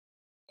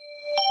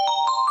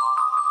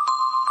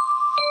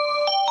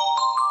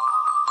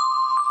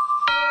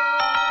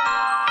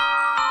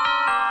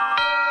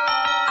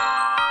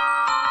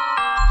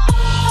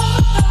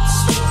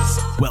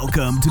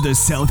Welcome to the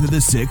South of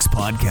the Six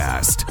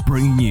podcast,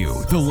 bringing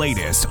you the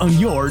latest on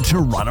your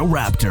Toronto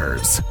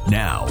Raptors.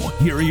 Now,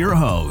 here are your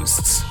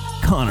hosts,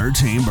 Connor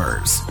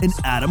Chambers and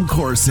Adam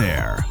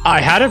Corsair.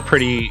 I had a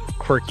pretty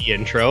quirky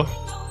intro.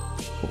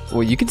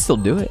 Well, you can still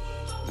do it.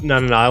 No.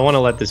 I want to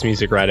let this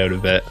music ride out a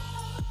bit.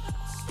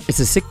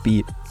 It's a sick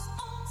beat.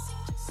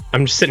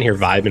 I'm just sitting here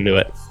vibing to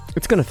it.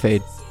 It's going to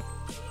fade.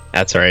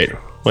 That's all right.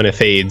 When it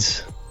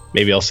fades,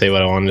 maybe I'll say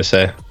what I wanted to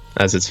say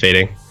as it's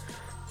fading.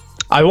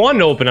 I wanted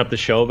to open up the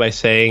show by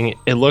saying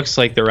it looks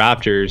like the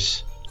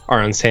Raptors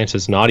are on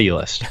Santa's naughty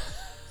list.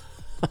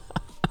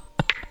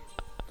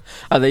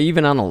 Are they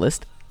even on a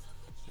list?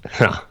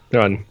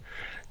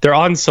 They're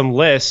on some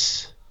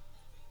lists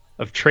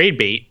of trade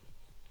bait,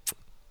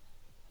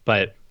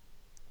 but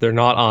they're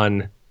not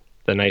on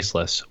the nice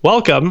list.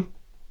 Welcome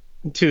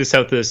to the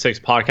South of the Six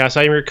podcast.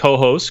 I am your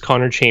co-host,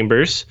 Connor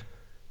Chambers.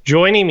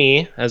 Joining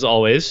me, as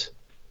always,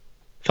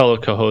 fellow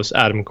co-host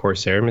Adam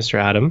Corsair. Mr.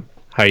 Adam,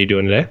 how are you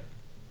doing today?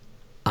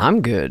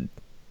 I'm good.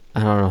 I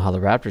don't know how the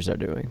Raptors are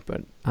doing,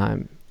 but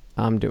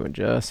I'm doing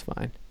just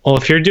fine. Well,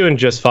 if you're doing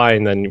just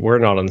fine, then we're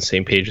not on the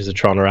same page as the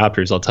Toronto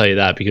Raptors, I'll tell you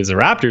that, because the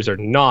Raptors are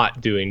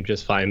not doing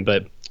just fine.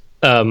 But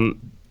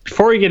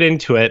before we get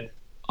into it,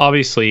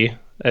 obviously,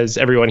 as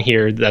everyone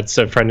here that's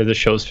a friend of the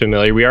show is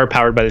familiar, we are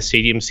powered by the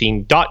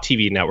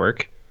StadiumScene.tv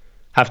network.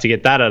 Have to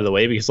get that out of the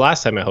way, because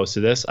last time I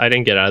hosted this, I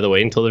didn't get out of the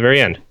way until the very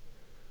end.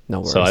 No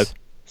worries.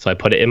 So I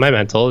put it in my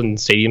mental, and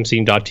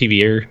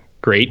StadiumScene.tv are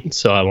great,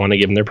 so I want to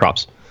give them their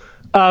props.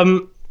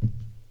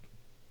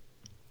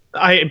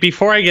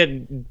 Before I get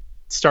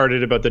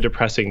started about the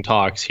depressing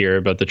talks here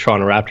about the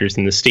Toronto Raptors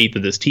and the state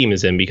that this team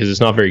is in, because it's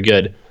not very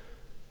good,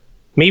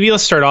 maybe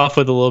let's start off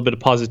with a little bit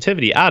of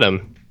positivity.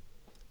 Adam,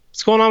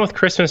 what's going on with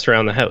Christmas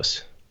around the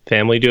house?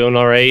 Family doing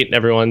all right?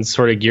 Everyone's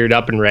sort of geared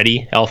up and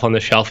ready? Elf on the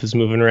Shelf is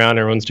moving around.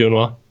 Everyone's doing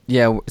well?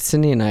 Yeah,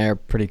 Cindy and I are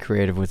pretty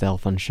creative with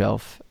Elf on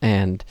Shelf.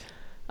 And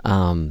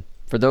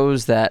for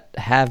those that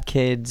have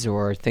kids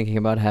or thinking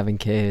about having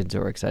kids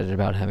or excited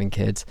about having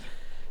kids,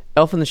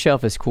 Elf on the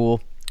Shelf is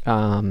cool.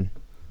 It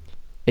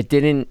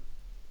didn't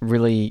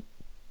really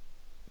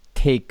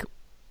take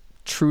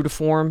true to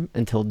form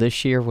until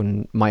this year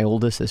when my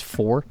oldest is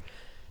 4.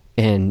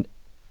 And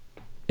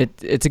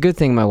it's a good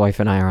thing my wife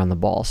and I are on the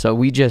ball. So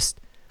we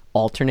just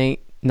alternate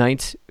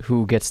nights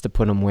who gets to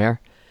put them where.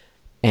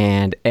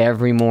 And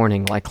every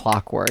morning, like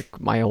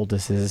clockwork, my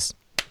oldest is,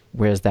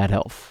 where's that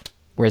elf?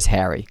 Where's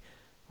Harry?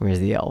 Where's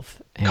the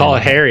elf? And call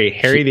it Harry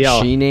the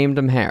elf. She named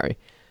him Harry.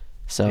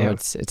 So yeah.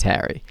 It's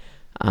Harry.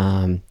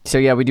 So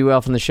yeah, we do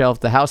Elf on the Shelf.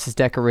 The house is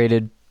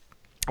decorated,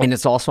 and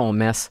it's also a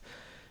mess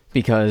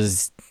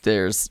because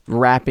there's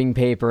wrapping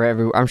paper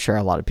everywhere. I'm sure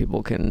a lot of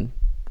people can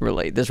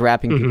relate. There's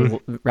wrapping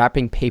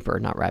paper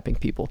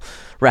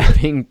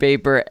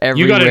everywhere.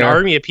 You got an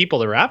army of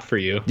people to wrap for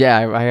you. Yeah,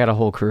 I got a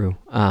whole crew.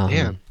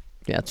 Yeah,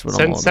 that's what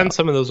I'm all send about.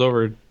 some of those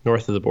over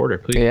north of the border,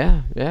 please.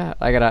 Yeah.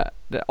 I got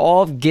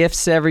all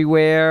gifts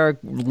everywhere,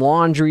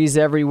 laundries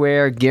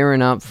everywhere,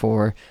 gearing up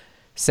for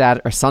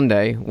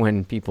Sunday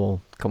when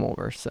people come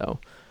over. So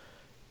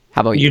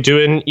how about you?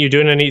 You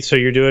doing any? So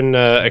you're doing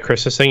a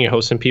Christmas thing? You're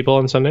hosting people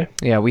on Sunday?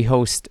 Yeah, we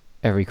host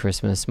every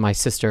Christmas. My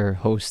sister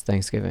hosts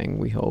Thanksgiving.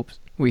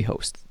 We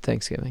host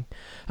Thanksgiving.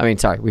 I mean,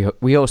 sorry,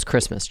 we host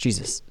Christmas.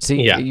 Jesus,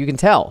 see, yeah. You can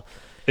tell.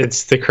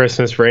 It's the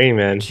Christmas rain,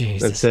 man.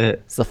 Jesus. That's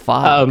it. It's the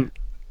fog.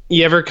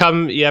 You ever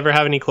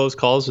have any close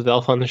calls with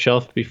Elf on the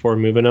Shelf before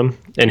moving them?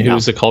 And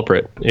who's the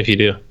culprit if you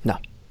do?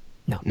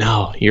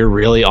 No, you're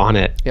really on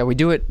it. Yeah, we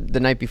do it the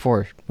night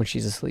before when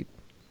she's asleep.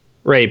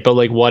 Right, but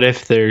like, what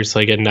if there's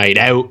like a night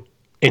out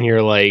and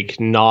you're like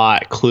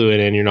not cluing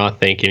in, you're not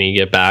thinking, you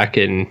get back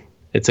and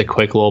it's a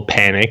quick little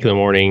panic the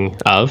morning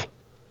of?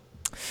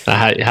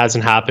 It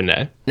hasn't happened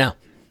yet.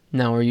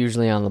 No, we're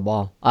usually on the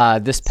ball.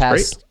 This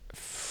past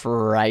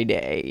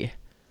Friday,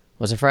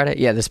 was it Friday?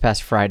 Yeah, this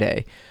past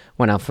Friday,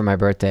 went out for my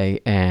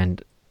birthday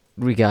and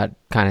we got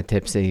kind of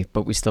tipsy,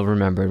 but we still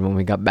remembered when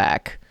we got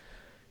back,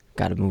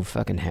 got to move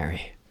fucking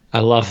Harry. I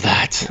love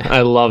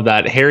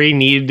that. Harry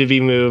needed to be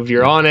moved.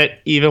 You're on it,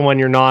 even when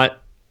you're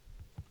not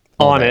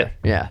on it.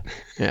 Yeah.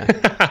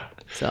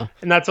 So,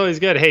 and that's always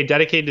good. Hey,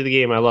 dedicated to the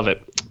game. I love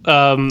it.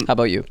 How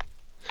about you?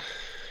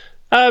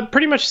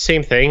 Pretty much the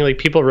same thing. Like,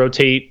 people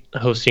rotate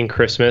hosting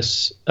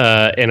Christmas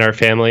in our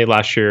family.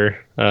 Last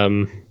year,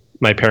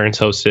 my parents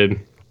hosted.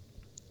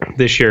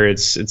 This year,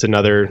 it's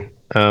another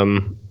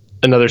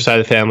side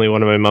of the family,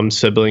 one of my mom's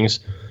siblings.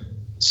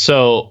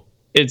 So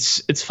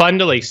it's fun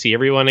to like see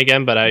everyone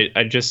again, but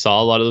I just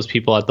saw a lot of those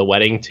people at the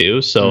wedding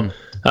too. So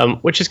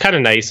which is kind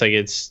of nice. Like,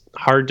 it's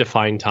hard to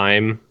find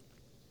time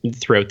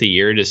throughout the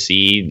year to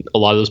see a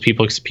lot of those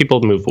people, because people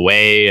move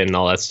away and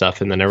all that stuff,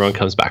 and then everyone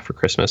comes back for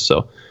Christmas.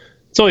 So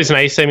it's always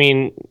nice. I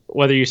mean,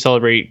 whether you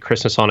celebrate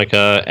Christmas,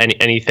 Hanukkah,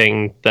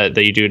 anything that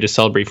you do to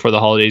celebrate for the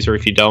holidays, or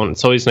if you don't,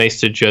 it's always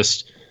nice to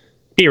just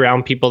be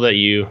around people that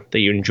you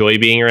enjoy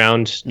being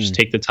around. Just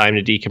take the time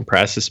to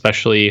decompress,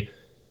 especially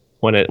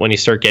when you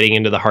start getting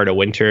into the heart of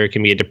winter. It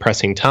can be a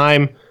depressing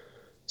time.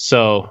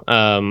 So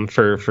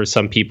for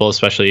some people,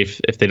 especially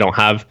if they don't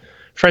have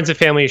friends and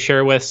family to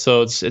share with.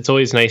 So it's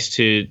always nice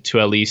to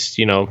at least,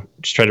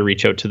 just try to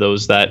reach out to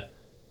those that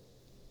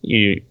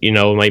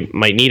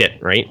might need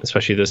it, right?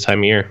 Especially this time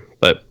of year.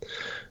 But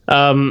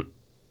I'm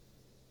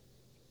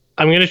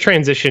going to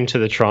transition to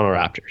the Toronto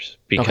Raptors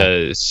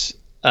because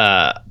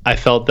I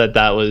felt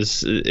that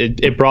was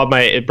it brought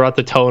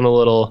the tone a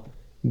little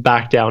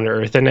back down to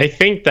earth, and I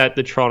think that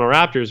the Toronto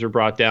Raptors were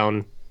brought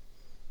down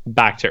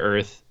back to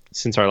earth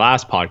since our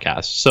last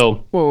podcast.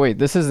 So wait,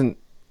 this wasn't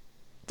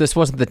the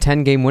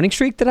 10-game winning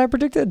streak that I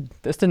predicted?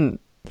 This didn't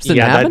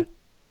happen?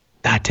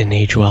 That didn't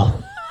age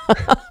well.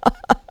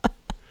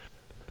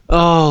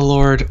 Oh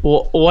Lord.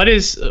 Well,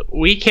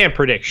 we can't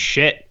predict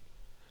shit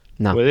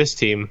with this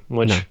team,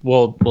 which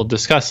we'll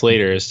discuss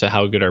later as to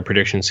how good our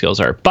prediction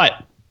skills are.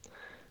 But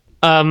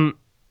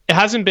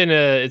it's been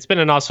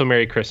a not so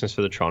merry Christmas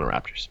for the Toronto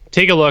Raptors.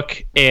 Take a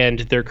look, and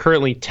they're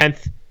currently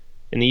 10th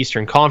in the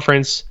Eastern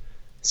Conference,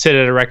 sit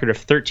at a record of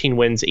 13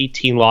 wins,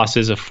 18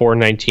 losses, a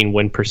 .419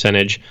 win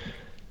percentage.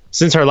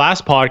 Since our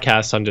last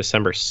podcast on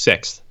December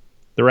 6th,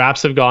 the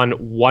Raps have gone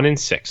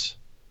 1-6,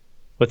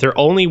 with their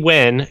only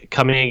win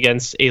coming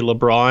against a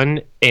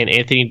LeBron and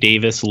Anthony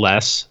Davis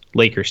less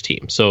Lakers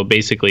team. So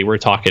basically, we're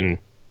talking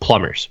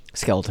plumbers,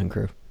 skeleton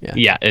crew.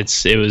 Yeah.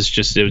 It's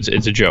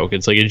a joke.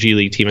 It's like a G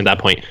League team at that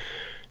point.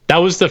 That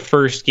was the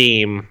first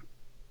game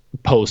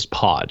post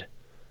pod.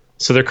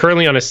 So they're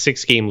currently on a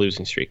 6-game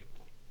losing streak.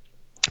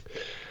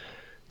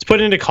 To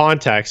put into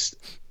context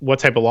what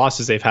type of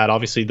losses they've had,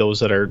 obviously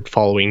those that are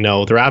following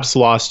know. The Raps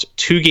lost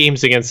 2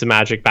 games against the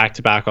Magic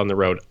back-to-back on the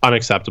road.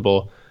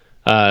 Unacceptable.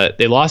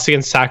 They lost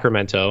against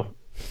Sacramento.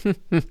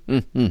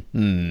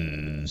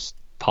 Just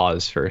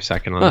pause for a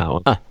second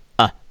on that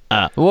one.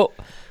 Well,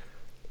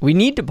 we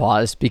need to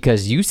pause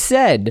because you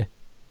said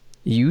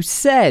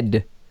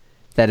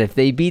that if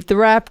they beat the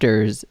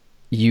Raptors,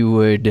 you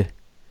would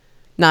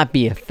not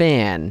be a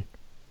fan,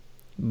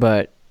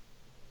 but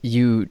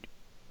you'd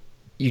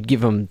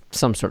give them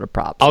some sort of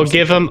props. I'll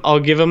give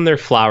them their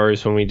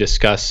flowers when we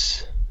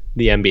discuss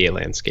the NBA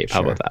landscape.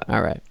 How about that?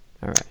 All right.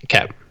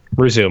 Okay,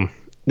 resume.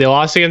 They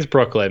lost against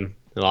Brooklyn.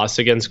 They lost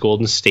against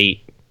Golden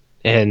State.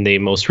 And they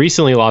most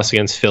recently lost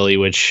against Philly,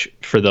 which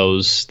for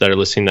those that are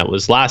listening, that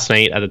was last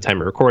night at the time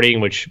of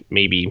recording, which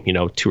maybe,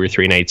 2 or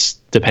 3 nights,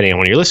 depending on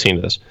when you're listening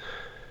to this.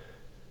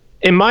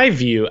 In my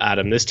view,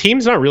 Adam, this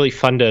team's not really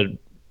fun to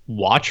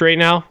watch right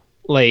now.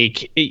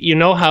 Like,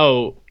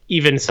 how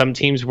even some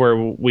teams where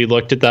we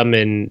looked at them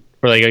and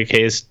we're like,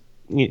 okay,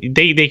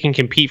 they can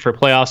compete for a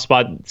playoff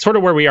spot, sort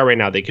of where we are right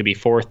now. They could be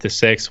 4th to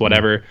 6th,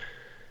 whatever.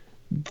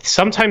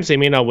 Sometimes they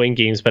may not win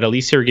games, but at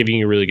least they're giving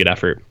you a really good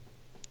effort.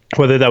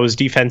 Whether that was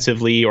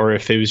defensively or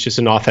if it was just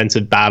an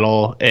offensive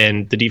battle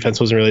and the defense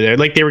wasn't really there.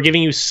 Like, they were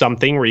giving you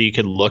something where you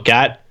could look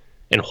at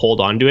and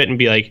hold on to it and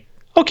be like,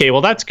 okay,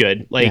 well, that's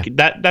good. Like,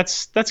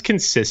 that's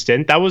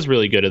consistent. That was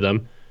really good of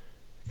them.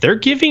 They're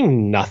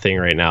giving nothing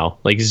right now,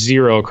 like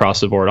 0 across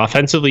the board,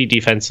 offensively,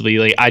 defensively.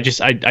 Like, I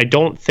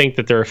don't think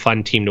that they're a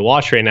fun team to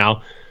watch right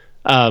now.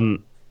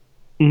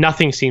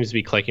 Nothing seems to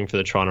be clicking for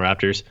the Toronto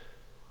Raptors.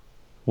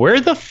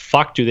 Where the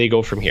fuck do they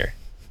go from here?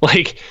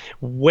 Like,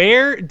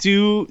 where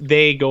do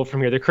they go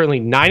from here? They're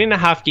currently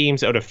 9.5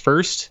 games out of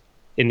first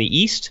in the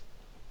East,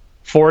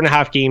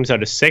 4.5 games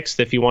out of 6th,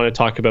 if you want to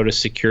talk about a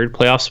secured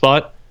playoff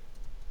spot.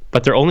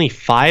 But they're only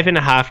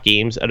 5.5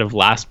 games out of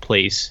last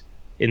place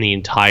in the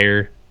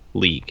entire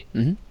league.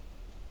 Mm-hmm.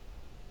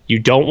 You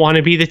don't want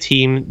to be the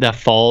team that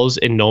falls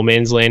in no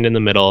man's land in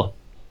the middle.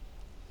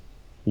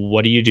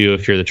 What do you do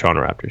if you're the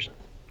Toronto Raptors?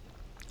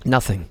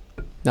 Nothing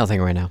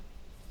right now.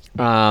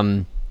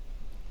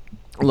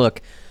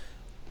 Look,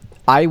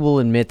 I will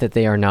admit that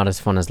they are not as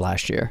fun as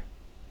last year.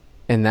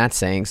 And that's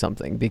saying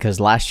something, because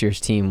last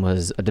year's team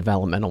was a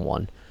developmental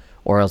one,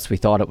 or else we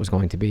thought it was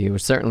going to be. It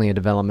was certainly a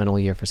developmental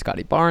year for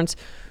Scotty Barnes,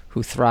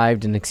 who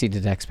thrived and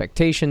exceeded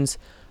expectations.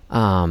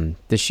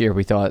 This year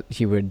we thought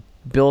he would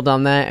build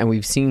on that, and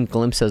we've seen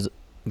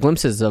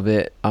glimpses of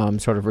it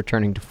sort of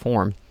returning to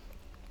form,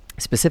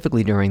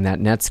 specifically during that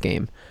Nets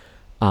game.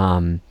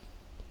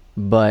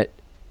 But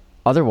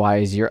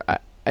otherwise,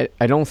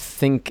 I don't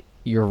think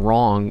you're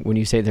wrong when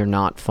you say they're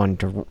not fun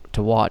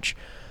to watch.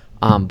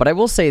 But I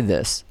will say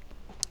this.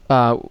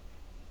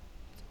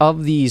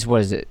 Of these,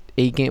 what is it?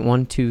 8 games?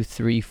 1, 2,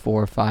 3,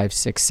 4, 5,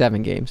 6,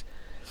 7 games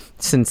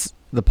since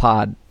the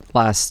pod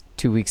last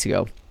 2 weeks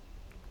ago.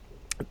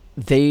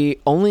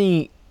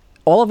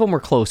 All of them were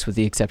close with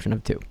the exception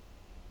of 2.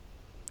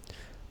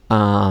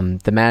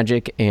 The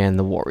Magic and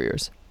the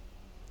Warriors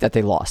that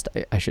they lost,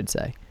 I should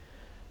say.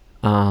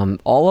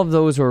 All of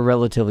those were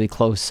relatively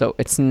close, so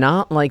it's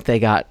not like they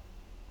got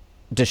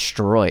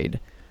destroyed.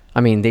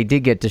 I mean, they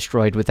did get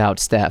destroyed without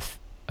Steph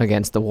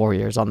against the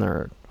Warriors on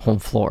their home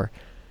floor.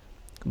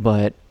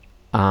 But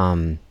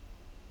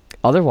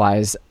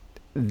otherwise,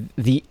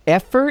 the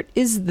effort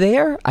is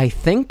there, I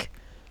think,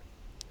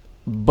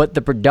 but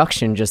the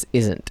production just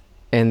isn't.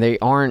 And they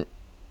aren't...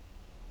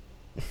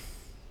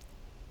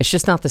 It's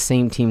just not the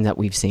same team that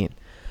we've seen.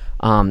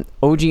 OG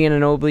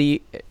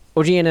Anunoby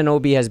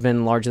has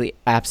been largely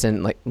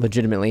absent, like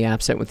legitimately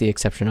absent, with the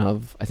exception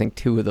of, I think,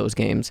 2 of those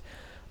games.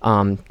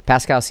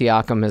 Pascal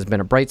Siakam has been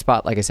a bright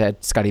spot. Like I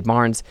said, Scotty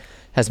Barnes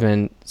has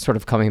been sort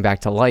of coming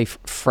back to life.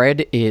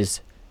 Fred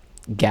is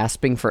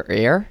gasping for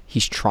air.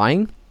 He's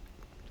trying.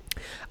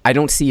 I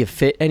don't see a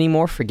fit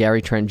anymore for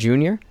Gary Trent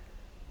Jr.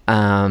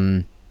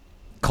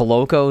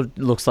 Koloko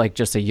looks like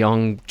just a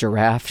young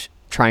giraffe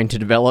trying to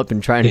develop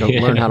and trying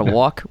to learn how to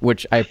walk,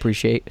 which I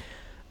appreciate.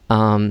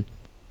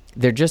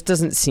 There just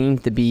doesn't seem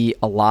to be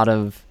a lot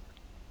of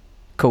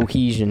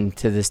cohesion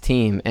to this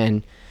team.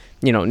 And,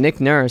 Nick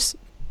Nurse,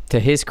 to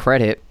his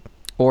credit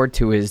or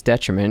to his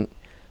detriment,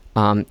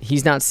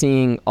 he's not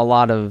seeing a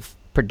lot of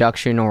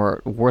production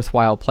or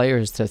worthwhile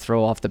players to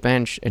throw off the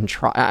bench and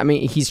try. I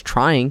mean, he's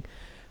trying.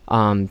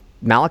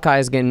 Malachi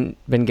has been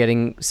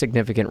getting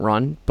significant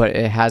run, but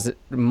it has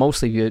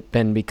mostly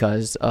been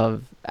because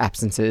of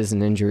absences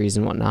and injuries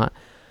and whatnot.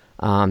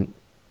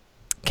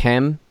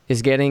 Kem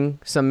is getting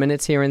some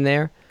minutes here and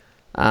there.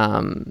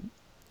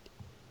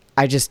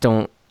 I just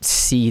don't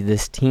see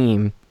this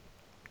team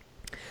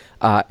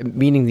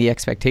meeting the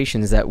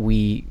expectations that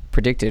we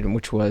predicted,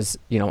 which was,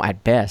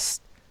 at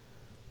best,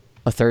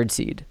 a third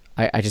seed.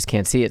 I just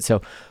can't see it.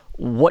 So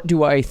what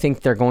do I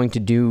think they're going to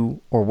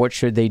do, or what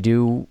should they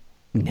do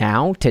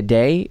now,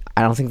 today?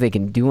 I don't think they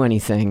can do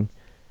anything,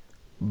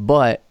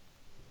 but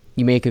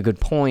you make a good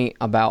point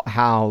about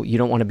how you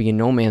don't want to be in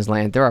no man's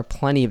land. There are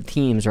plenty of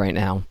teams right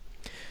now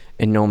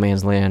in no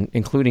man's land,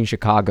 including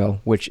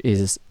Chicago, which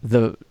is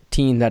the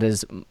team that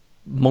is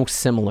most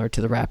similar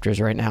to the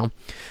Raptors right now.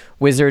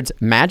 Wizards,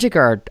 Magic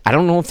are, I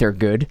don't know if they're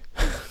good.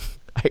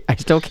 I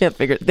still can't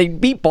figure. They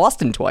beat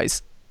Boston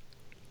twice.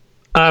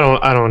 I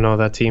don't know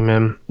that team,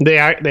 man. They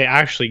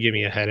actually give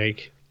me a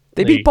headache.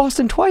 They beat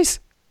Boston twice.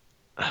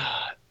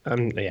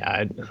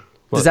 Yeah.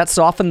 Does that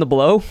soften the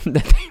blow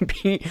that they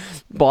beat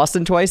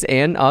Boston twice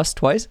and us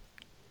twice?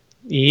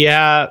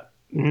 Yeah,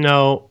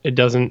 no, it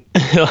doesn't.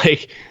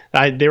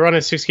 They were on a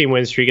 6-game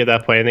win streak at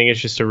that point. I think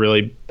it's just a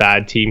really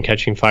bad team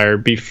catching fire.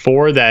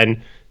 Before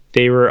then,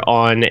 they were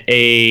on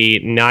a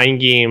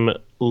 9-game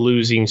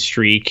losing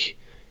streak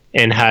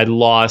and had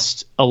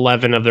lost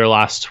 11 of their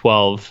last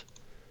 12.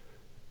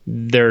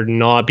 They're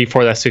not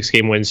before that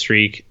 6-game win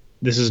streak.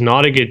 This is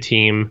not a good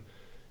team.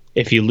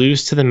 If you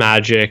lose to the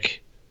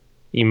Magic,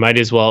 you might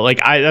as well,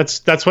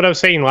 that's what I was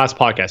saying last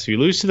podcast. If you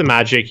lose to the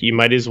Magic, you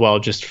might as well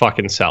just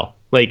fucking sell.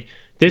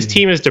 This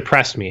team has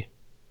depressed me.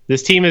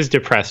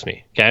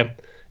 Okay?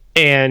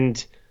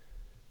 And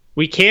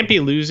we can't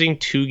be losing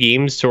 2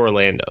 games to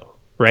Orlando,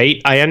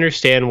 right? I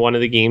understand one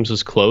of the games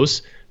was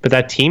close, but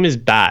that team is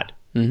bad.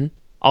 Mm-hmm.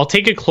 I'll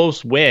take a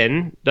close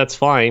win. That's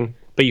fine.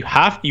 But you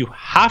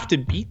have to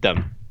beat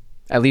them.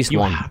 At least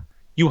one.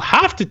 You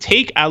have to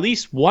take at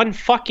least one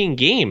fucking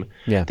game.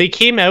 Yeah. They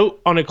came out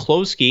on a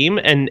close game,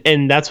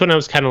 and that's when I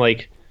was kind of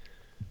like,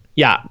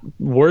 yeah,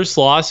 worst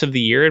loss of the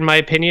year in my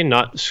opinion,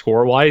 not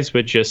score-wise,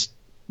 but just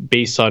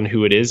based on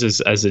who it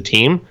is as a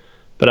team.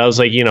 But I was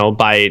like,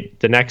 by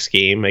the next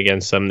game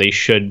against them, they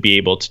should be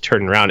able to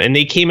turn around. And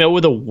they came out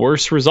with a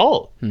worse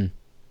result.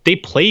 They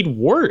played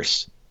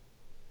worse.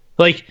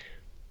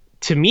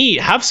 To me,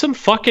 have some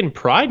fucking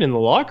pride in the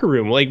locker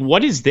room.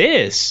 What is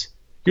this?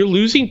 You're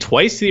losing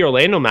twice to the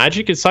Orlando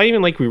Magic. It's not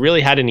even like we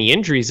really had any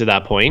injuries at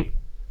that point.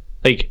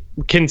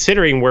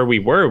 Considering where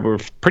we're a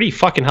pretty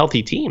fucking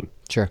healthy team.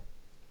 Sure.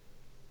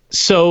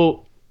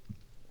 So,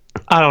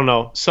 I don't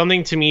know.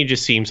 Something to me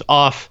just seems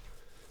off.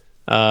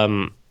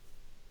 And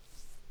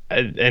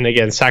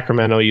again,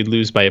 Sacramento, you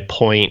lose by a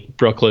point.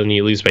 Brooklyn,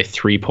 you lose by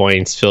 3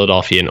 points.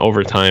 Philadelphia in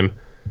overtime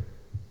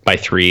by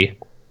 3.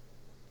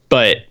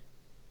 But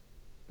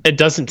it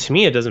doesn't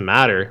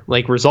matter.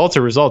 Results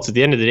are results. At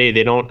the end of the day,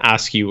 they don't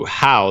ask you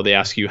how, they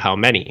ask you how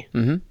many.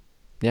 Mm-hmm.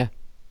 Yeah.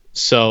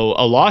 So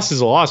a loss is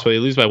a loss, whether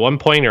you lose by 1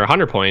 point or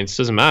 100 points,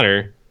 doesn't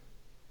matter.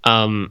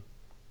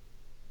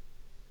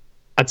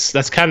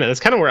 That's kind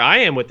of where I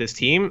am with this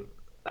team.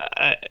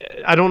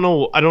 I don't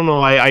know.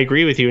 I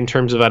agree with you in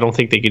terms of I don't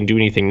think they can do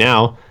anything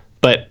now,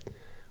 but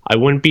I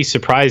wouldn't be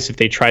surprised if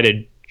they try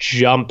to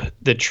jump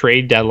the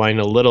trade deadline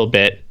a little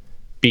bit,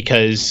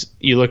 because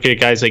you look at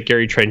guys like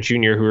Gary Trent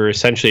Jr., who are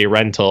essentially a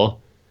rental.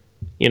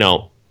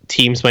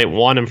 Teams might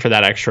want him for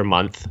that extra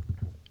month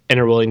and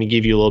are willing to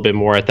give you a little bit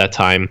more at that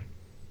time.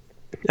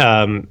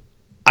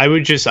 I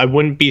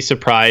wouldn't be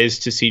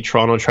surprised to see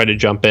Toronto try to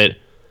jump it,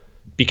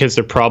 because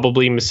they're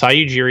probably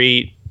Masai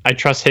Ujiri. I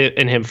trust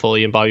in him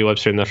fully, and Bobby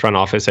Webster in the front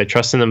office. I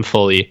trust in them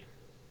fully.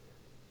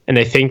 And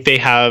I think they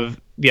have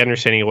the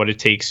understanding of what it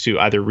takes to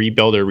either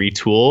rebuild or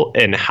retool,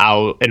 and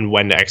how and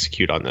when to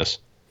execute on this.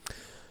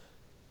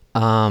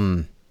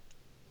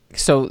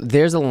 So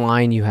there's a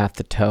line you have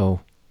to toe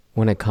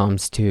when it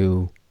comes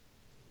to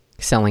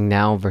selling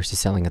now versus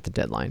selling at the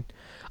deadline.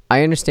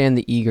 I understand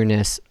the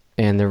eagerness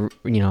and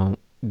the,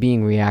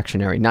 being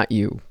reactionary, not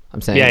you.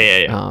 I'm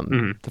saying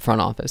the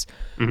front office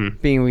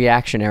being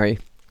reactionary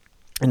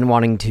and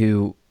wanting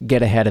to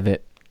get ahead of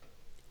it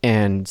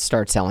and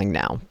start selling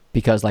now.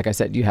 Because like I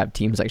said, you have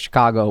teams like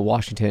Chicago,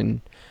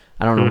 Washington.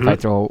 I don't know if I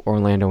throw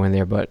Orlando in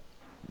there, but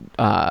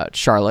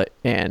Charlotte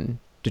and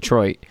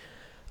Detroit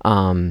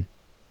in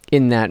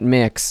that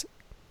mix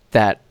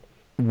that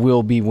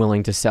will be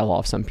willing to sell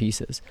off some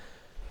pieces.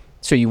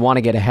 So you want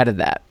to get ahead of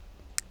that.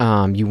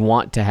 You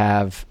want to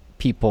have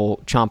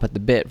people chomp at the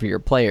bit for your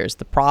players.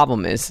 The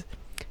problem is,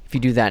 if you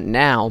do that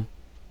now,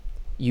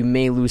 you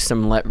may lose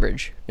some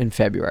leverage in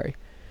February.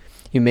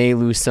 You may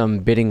lose some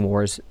bidding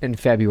wars in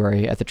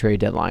February at the trade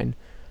deadline.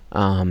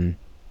 And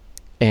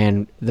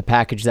the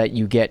package that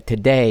you get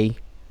today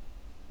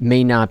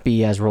may not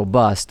be as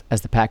robust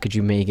as the package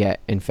you may get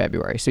in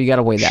February. So you got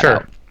to weigh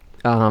that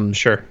out.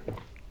 Sure.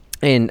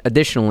 And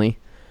additionally,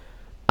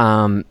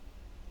 I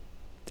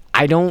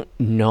don't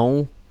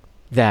know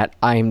that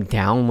I'm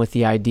down with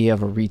the idea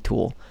of a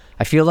retool.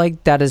 I feel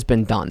like that has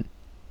been done.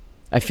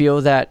 I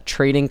feel that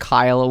trading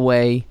Kyle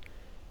away,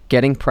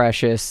 getting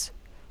Precious,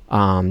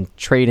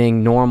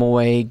 trading Norm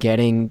away,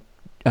 getting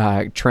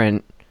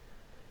Trent,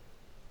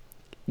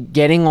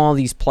 getting all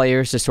these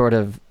players to sort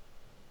of,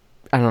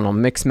 I don't know,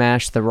 mix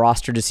mash the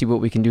roster to see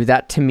what we can do.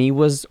 That to me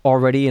was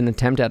already an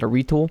attempt at a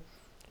retool,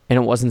 and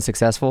it wasn't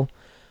successful.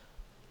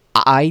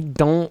 I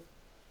don't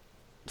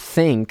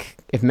think,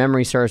 if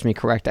memory serves me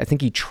correct, I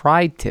think he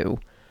tried to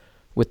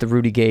with the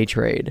Rudy Gay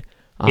trade.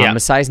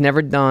 Masai's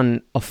never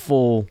done a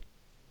full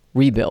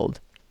rebuild.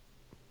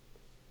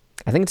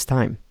 I think it's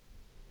time.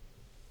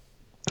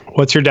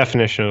 What's your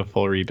definition of a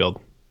full rebuild?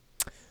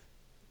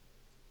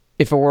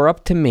 If it were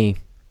up to me,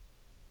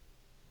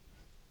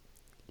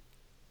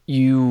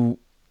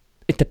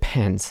 it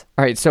depends.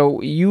 All right, so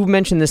you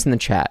mentioned this in the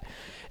chat.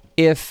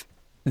 If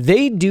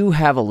they do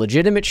have a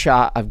legitimate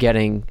shot of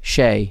getting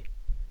Shea,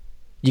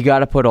 you got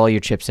to put all your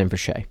chips in for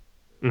Shea.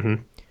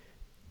 Mm-hmm.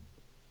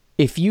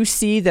 If you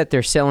see that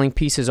they're selling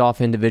pieces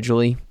off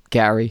individually,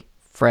 Gary,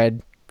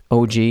 Fred,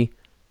 OG,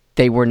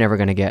 they were never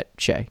going to get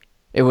Shea.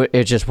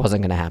 It just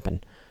wasn't going to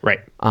happen. Right.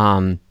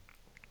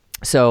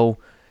 So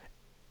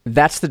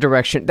that's the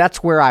direction.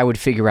 That's where I would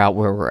figure out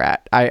where we're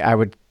at. I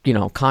would,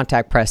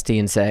 contact Presti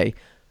and say,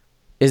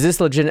 is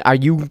this legit? Are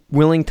you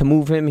willing to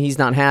move him? He's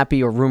not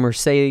happy, or rumors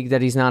say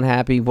that he's not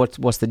happy.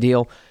 What's the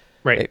deal?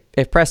 Right.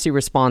 If Presti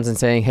responds and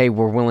saying, hey,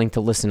 we're willing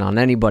to listen on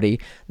anybody,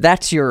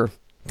 that's your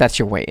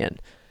way in.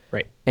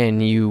 Right.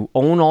 And you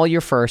own all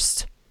your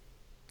firsts.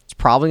 It's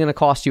probably going to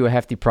cost you a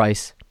hefty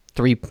price,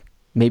 3,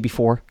 maybe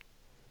 4.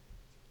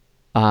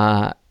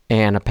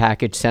 And a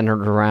package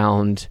centered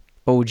around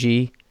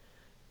OG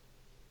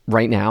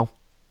right now.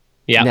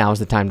 Yeah. Now is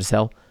the time to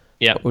sell.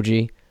 Yeah.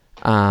 OG.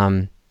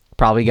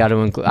 Probably got to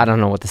include, I don't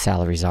know what the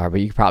salaries are,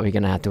 but you're probably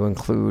going to have to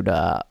include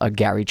a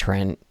Gary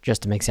Trent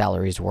just to make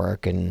salaries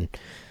work. And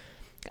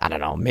I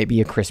don't know,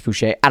 maybe a Chris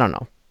Boucher. I don't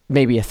know.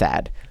 Maybe a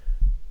Thad.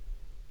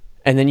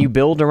 And then you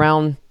build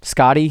around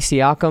Scotty,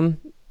 Siakam,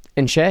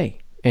 and Shea.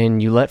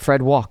 And you let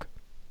Fred walk.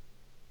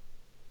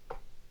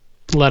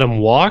 Let him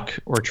walk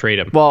or trade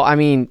him? Well, I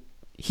mean,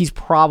 he's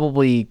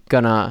probably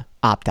going to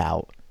opt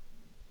out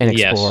and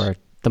explore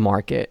the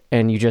market.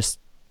 And you just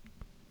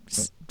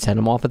send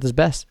him off at his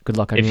best. Good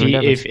luck on your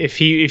endeavors. If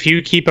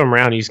you keep him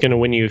around, he's going to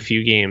win you a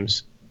few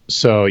games.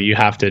 So you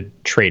have to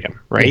trade him,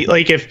 right? Yeah.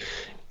 Like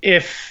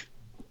if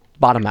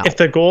bottom out. If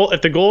the goal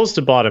is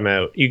to bottom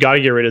out, you got to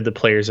get rid of the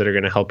players that are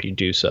going to help you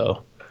do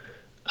so.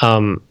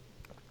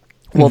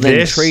 Well,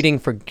 then trading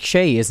for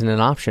Shea isn't an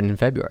option in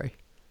February.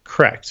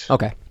 Correct.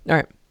 Okay. All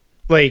right.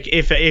 Like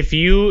if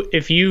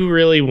you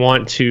really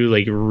want to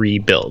like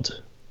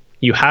rebuild,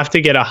 you have to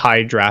get a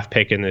high draft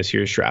pick in this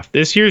year's draft.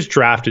 This year's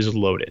draft is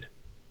loaded.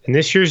 And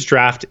this year's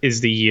draft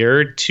is the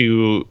year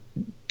to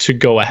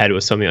go ahead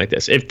with something like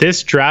this. If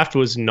this draft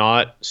was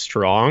not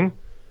strong,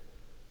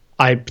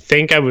 I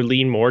think I would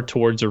lean more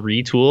towards a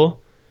retool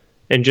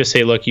and just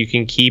say, look, you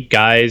can keep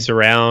guys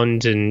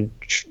around and,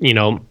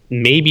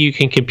 maybe you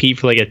can compete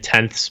for like a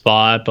 10th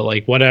spot, but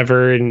like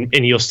whatever. And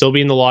you'll still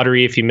be in the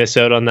lottery if you miss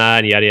out on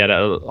that, yada,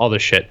 yada, all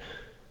this shit.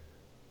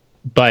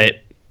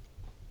 But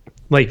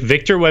like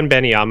Victor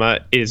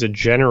Wembanyama is a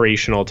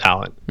generational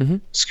talent. Mm-hmm.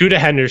 Scooter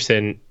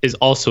Henderson is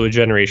also a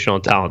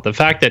generational talent. The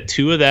fact that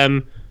two of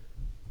them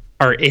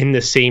are in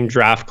the same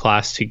draft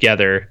class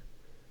together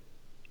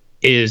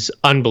is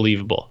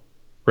unbelievable,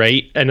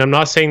 right? And I'm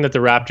not saying that the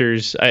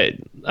Raptors.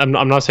 I'm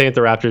not saying that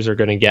the Raptors are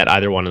going to get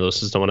either one of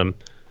those. Is what I'm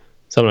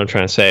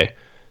trying to say.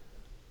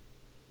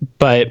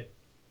 But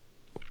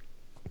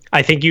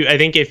I think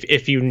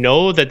if you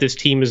know that this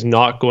team is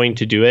not going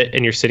to do it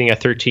and you're sitting at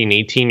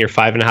 13-18, you're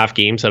 5.5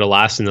 games out of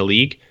last in the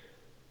league,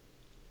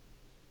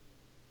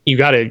 you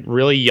got a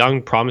really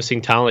young, promising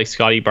talent like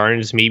Scotty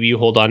Barnes. Maybe you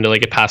hold on to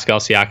like a Pascal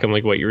Siakam,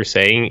 like what you were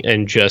saying,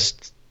 and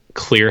just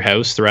clear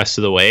house the rest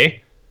of the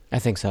way. I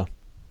think so.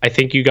 I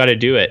think you got to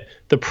do it.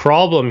 The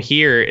problem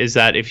here is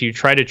that if you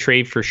try to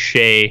trade for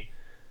Shea,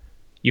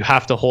 you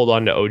have to hold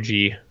on to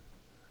OG.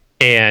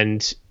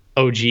 And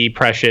OG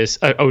Precious,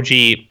 OG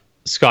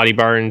Scotty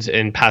Barnes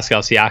and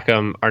Pascal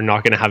Siakam are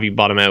not going to have you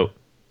bottom out.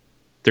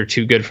 They're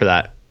too good for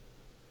that.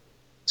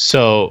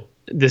 So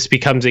this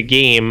becomes a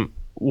game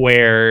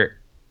where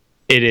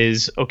it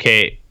is,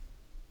 okay,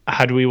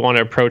 how do we want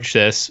to approach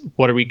this?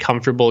 What are we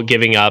comfortable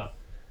giving up?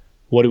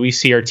 What do we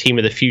see our team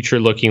of the future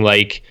looking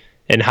like?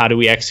 And how do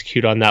we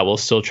execute on that while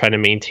still trying to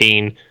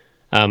maintain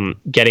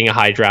getting a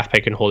high draft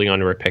pick and holding on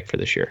to our pick for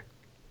this year?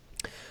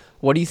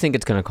 What do you think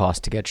it's going to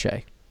cost to get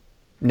Shea?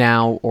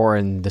 Now or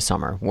in the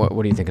summer? What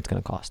do you think it's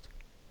going to cost?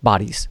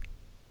 Bodies.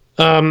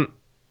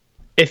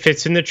 If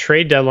it's in the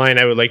trade deadline,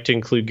 I would like to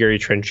include Gary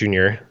Trent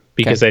Jr.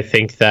 because I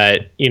think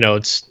that,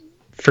 it's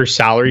for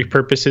salary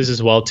purposes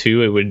as well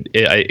too.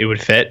 It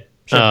would fit.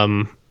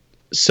 Sure.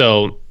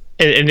 So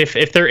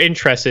if they're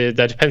interested,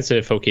 that depends on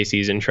if OKC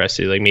is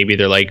interested. Like maybe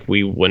they're like,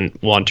 we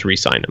wouldn't want to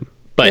re-sign him.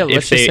 But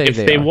if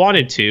they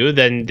wanted to,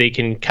 then they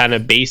can kind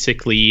of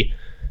basically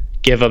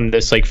give them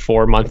this like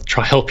 4-month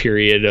trial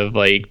period of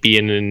like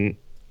being in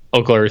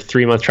Oklahoma, or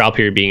 3-month trial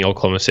period being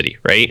Oklahoma City,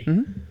 right?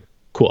 Mm-hmm.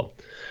 Cool.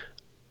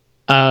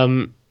 I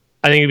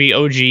think it'd be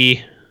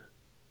OG,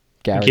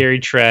 Gary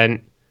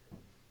Trent.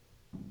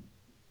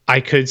 I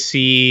could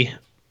see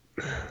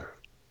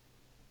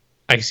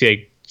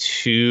like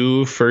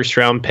 2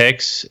 first-round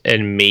picks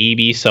and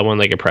maybe someone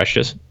like a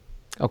Precious.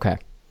 Okay,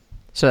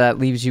 so that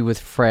leaves you with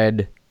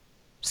Fred,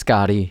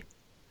 Scotty,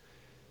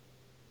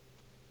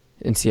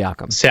 and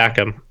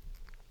Siakam.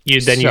 You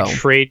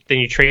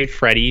trade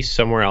Freddie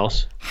somewhere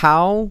else.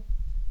 How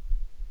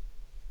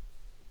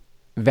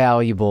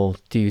valuable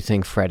do you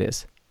think Fred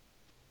is?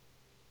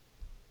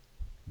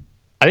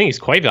 I think he's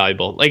quite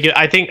valuable. Like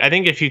I think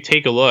if you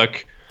take a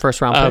look, first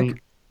round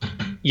pick.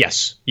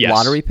 Yes.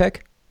 Lottery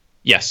pick.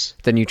 Yes.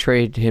 Then you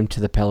trade him to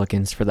the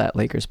Pelicans for that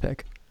Lakers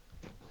pick,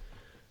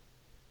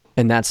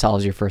 and that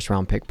solves your first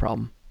round pick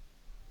problem.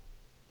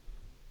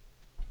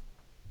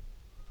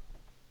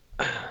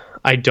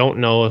 I don't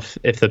know if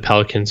the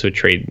Pelicans would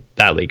trade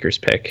that Lakers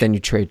pick. Then you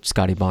trade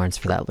Scotty Barnes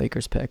for that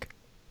Lakers pick.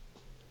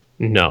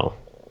 No.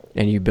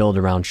 And you build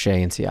around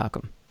Shea and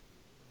Siakam.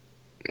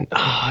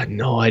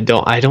 No, I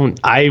don't.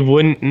 I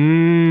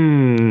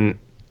wouldn't.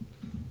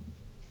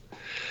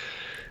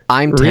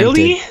 I'm tempted.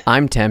 Really?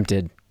 I'm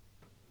tempted.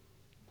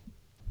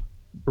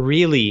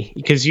 Really?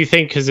 Because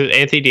of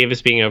Anthony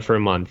Davis being out for a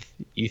month,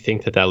 you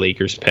think that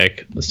Lakers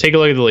pick. Let's take a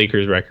look at the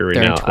Lakers record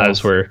right now.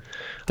 As we're,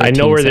 13, I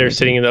know where 17. They're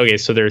sitting in. Okay,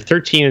 so they're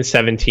 13 and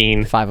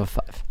 17. 5 of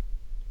 5.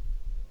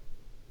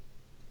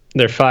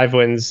 They're 5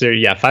 wins. They're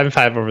 5 and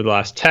 5 over the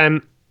last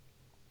 10.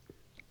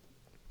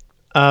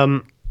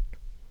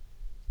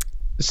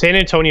 San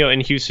Antonio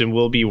and Houston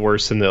will be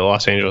worse than the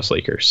Los Angeles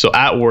Lakers. So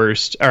at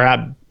worst, or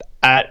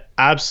at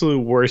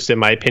absolute worst, in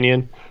my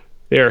opinion,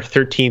 they are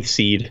 13th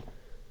seed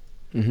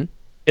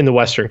in the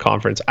Western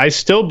Conference. I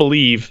still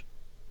believe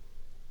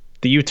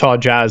the Utah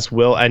Jazz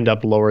will end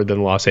up lower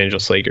than Los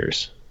Angeles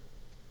Lakers.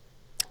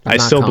 I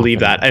still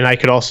believe that. And I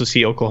could also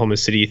see Oklahoma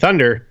City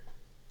Thunder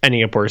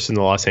ending up worse than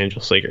the Los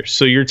Angeles Lakers.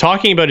 So you're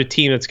talking about a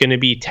team that's going to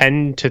be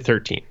 10 to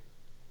 13.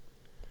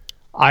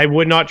 I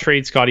would not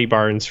trade Scotty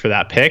Barnes for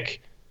that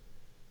pick.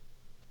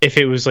 If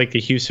it was like the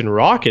Houston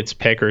Rockets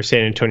pick or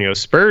San Antonio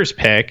Spurs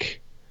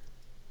pick,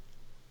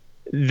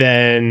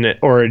 then,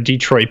 or a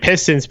Detroit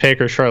Pistons pick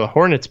or Charlotte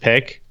Hornets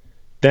pick,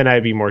 then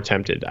I'd be more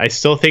tempted. I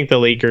still think the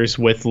Lakers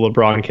with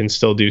LeBron can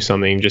still do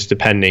something, just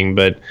depending.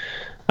 But,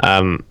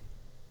 I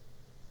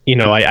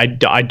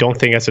don't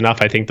think that's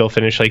enough. I think they'll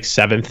finish like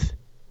 7th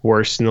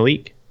worst in the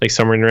league, like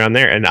somewhere around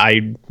there. And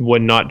I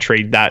would not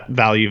trade that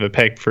value of a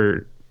pick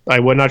I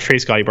would not trade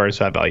Scotty Barnes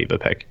for that value of a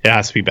pick. It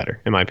has to be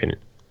better, in my opinion.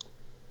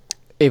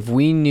 If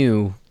we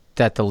knew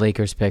that the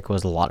Lakers pick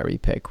was a lottery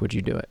pick, would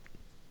you do it?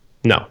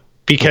 No,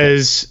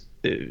 because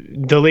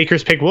the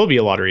Lakers pick will be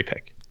a lottery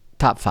pick.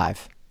 Top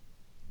 5.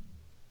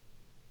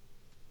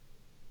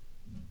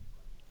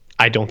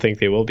 I don't think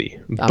they will be.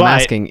 I'm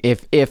asking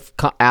if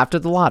after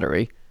the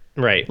lottery,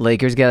 right,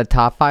 Lakers get a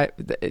top 5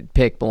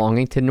 pick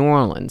belonging to New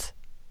Orleans.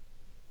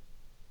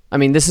 I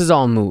mean, this is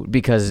all moot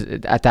because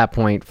at that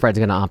point, Fred's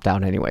going to opt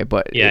out anyway.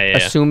 But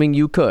assuming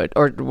you could,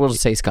 or we'll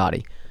just say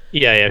Scotty.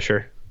 Yeah,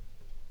 sure.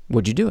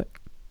 Would you do it?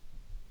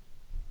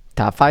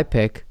 Top 5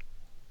 pick,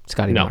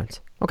 Scotty Barnes.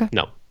 Okay.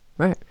 No.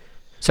 Right.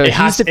 So it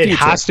has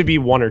to be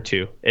 1 or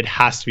 2. It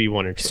has to be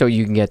 1 or 2. So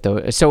you can get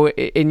those. So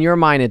in your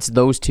mind, it's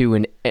those two,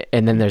 and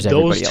then there's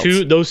everybody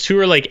else. Those two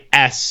are like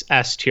S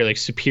tier, like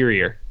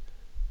superior,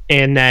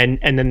 and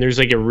then there's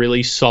like a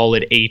really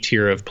solid A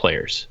tier of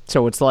players.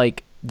 So it's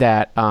like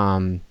that.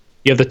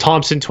 You have the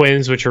Thompson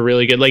twins, which are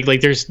really good. Like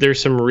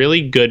there's some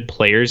really good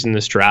players in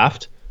this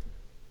draft.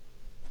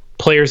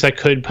 Players that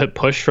could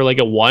push for like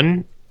a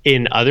 1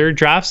 in other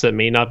drafts that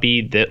may not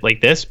be like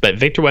this, but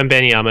Victor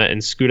Wembanyama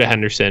and Scooter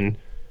Henderson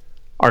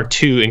are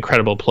 2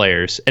 incredible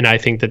players, and I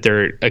think that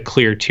they're a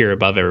clear tier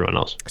above everyone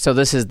else. So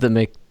this is the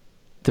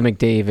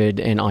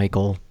McDavid and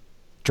Eichel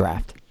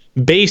draft.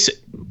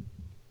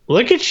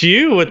 Look at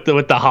you with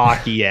the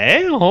hockey,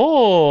 eh?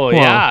 Oh, well,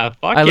 yeah.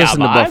 Fuck I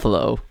listen to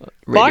Buffalo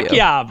radio. Fuck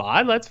yeah,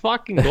 bud. Let's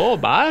fucking go,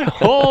 bud.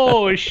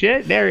 Oh,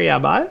 shit. There you are,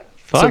 bud.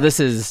 Fuck. So this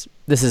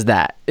is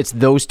that. It's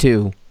those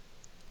 2,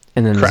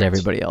 and then there's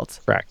everybody else.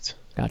 Correct.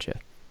 Gotcha.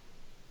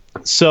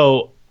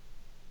 So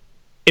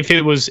if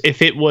it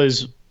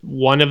was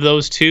one of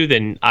those 2,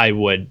 then I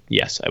would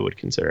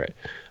consider it.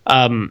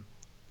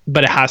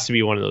 But it has to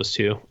be one of those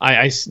 2.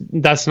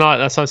 That's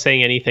not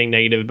saying anything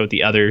negative about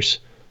the others,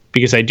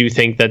 because I do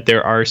think that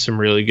there are some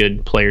really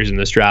good players in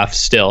this draft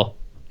still.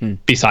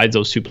 Besides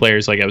those 2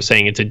 players, like I was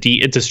saying,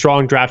 it's a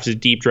strong draft, it's a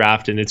deep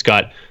draft, and it's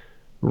got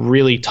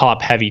really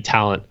top heavy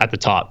talent at the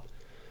top.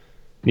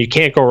 You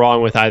can't go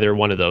wrong with either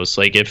one of those.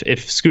 Like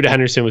if Scooter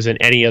Henderson was in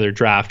any other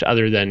draft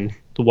other than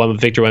the one with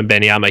Victor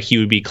Wembanyama, he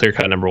would be clear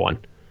cut number one.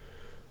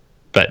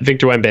 But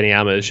Victor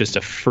Wembanyama is just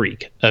a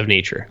freak of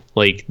nature.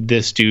 Like,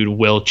 this dude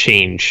will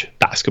change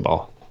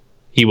basketball.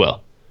 He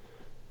will.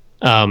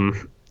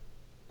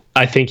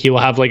 I think he will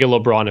have like a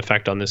LeBron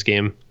effect on this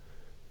game.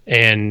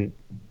 And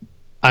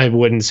I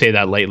wouldn't say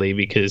that lightly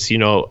because you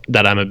know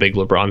that I'm a big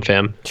LeBron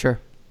fan. Sure.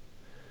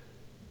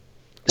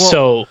 Well,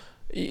 so,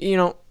 you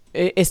know,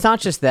 it's not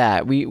just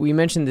that. We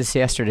mentioned this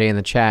yesterday in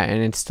the chat,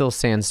 and it still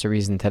stands to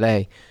reason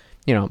today.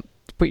 You know,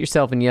 put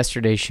yourself in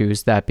yesterday's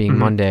shoes, that being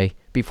Monday,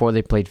 before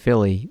they played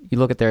Philly. You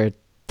look at their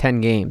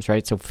 10 games,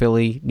 right? So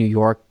Philly, New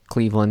York,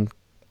 Cleveland,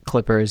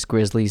 Clippers,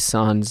 Grizzlies,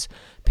 Suns,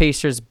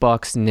 Pacers,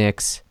 Bucks,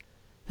 Knicks.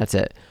 That's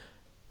it.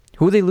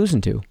 Who are they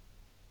losing to?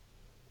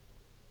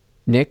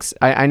 Knicks?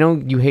 I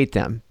know you hate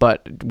them,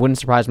 but it wouldn't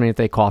surprise me if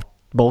they coughed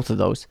both of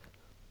those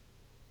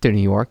to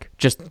New York,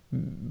 just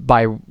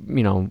by, you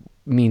know,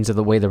 means of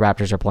the way the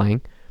Raptors are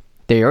playing.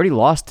 They already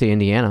lost to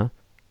Indiana.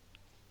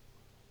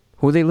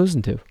 Who are they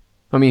losing to?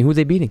 I mean, who are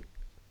they beating?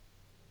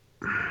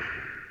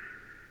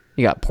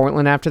 You got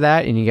Portland after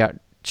that, and you got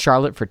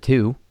Charlotte for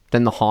 2,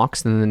 then the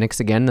Hawks, then the Knicks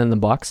again, then the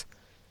Bucks.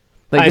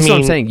 Like, this is what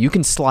I'm saying. You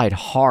can slide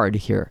hard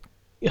here.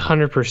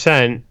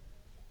 100%.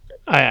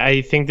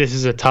 I think this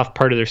is a tough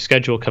part of their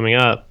schedule coming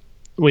up.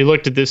 We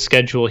looked at this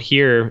schedule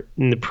here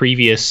in the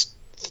previous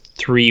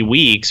 3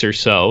 weeks or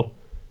so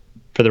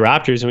for the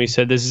Raptors, and we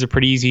said this is a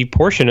pretty easy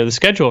portion of the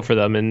schedule for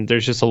them, and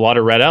there's just a lot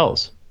of red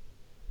L's.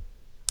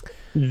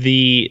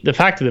 The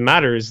fact of the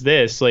matter is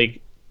this,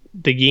 like,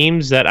 the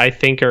games that I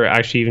think are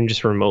actually even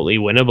just remotely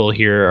winnable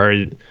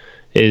here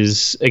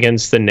is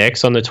against the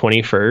Knicks on the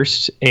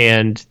 21st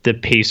and the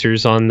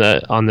Pacers on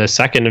the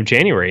 2nd of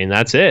January, and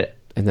that's it.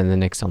 And then the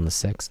Knicks on the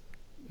 6th,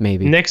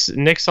 maybe. Knicks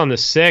on the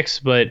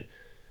 6th, but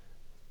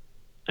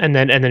and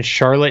then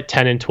Charlotte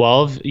 10 and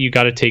 12. You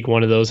got to take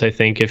one of those, I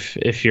think,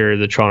 if you're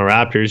the Toronto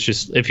Raptors.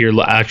 Just if you're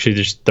actually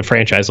just the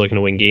franchise looking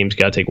to win games, you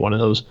got to take one of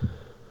those.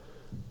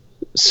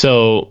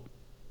 So.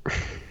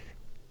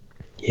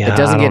 Yeah, it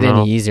doesn't get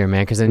any easier,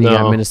 man, because then you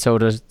got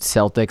Minnesota,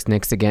 Celtics,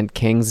 Knicks again,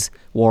 Kings,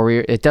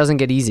 Warriors. It doesn't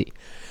get easy.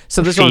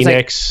 So this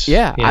Phoenix, one's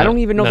like, I don't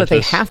even know Memphis. That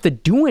they have to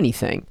do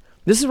anything.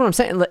 This is what I'm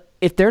saying.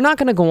 If they're not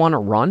going to go on a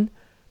run,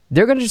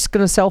 they're just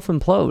going to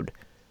self-implode.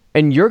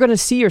 And you're going to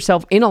see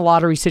yourself in a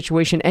lottery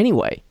situation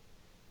anyway.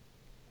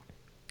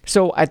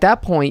 So at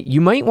that point,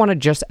 you might want to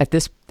just,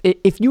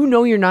 if you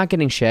know you're not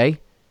getting Shea,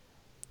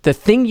 the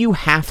thing you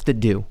have to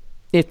do,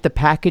 if the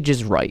package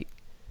is right,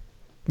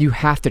 you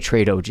have to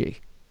trade OG.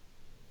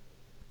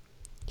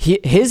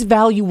 His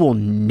value will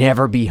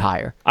never be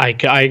higher. I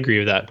agree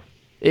with that.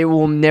 It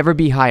will never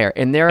be higher.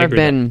 And there have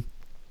been,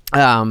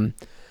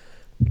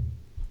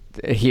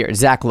 here,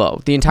 Zach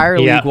Lowe. The entire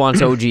league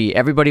wants OG.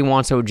 Everybody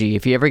wants OG.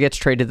 If he ever gets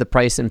traded, the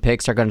price and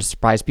picks are going to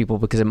surprise people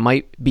because it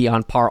might be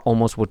on par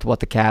almost with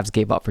what the Cavs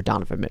gave up for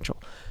Donovan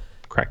Mitchell.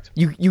 Correct.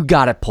 You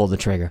got to pull the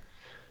trigger.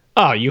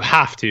 Oh, you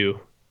have to.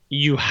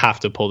 You have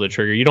to pull the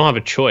trigger. You don't have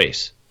a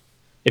choice.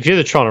 If you're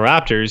the Toronto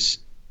Raptors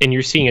and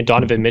you're seeing a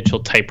Donovan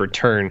Mitchell type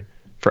return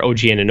for OG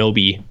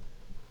Anunoby,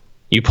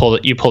 you pull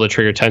the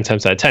trigger 10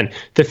 times out of 10.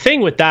 The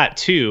thing with that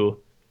too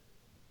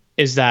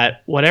is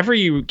that whatever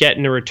you get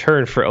in a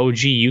return for OG,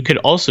 you could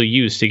also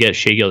use to get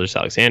Shai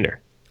Gilgeous-Alexander.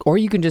 Or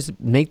you can just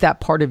make that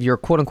part of your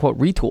quote unquote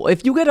retool.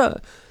 If you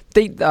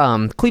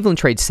get Cleveland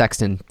trades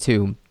Sexton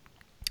to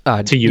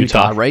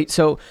Utah, right?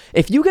 So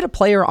if you get a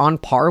player on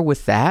par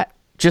with that,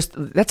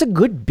 that's a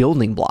good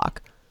building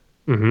block,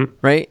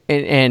 right?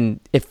 And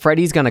if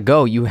Freddie's gonna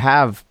go, you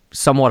have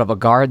somewhat of a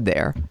guard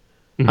there.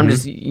 I'm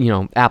just,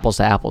 apples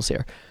to apples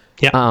here.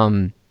 Yeah.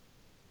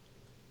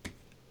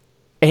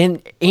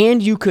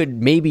 And you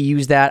could maybe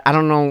use that. I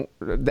don't know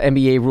the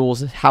NBA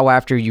rules, how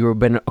after you've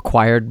been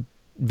acquired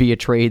via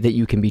trade that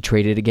you can be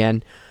traded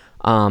again.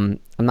 I'm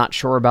not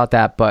sure about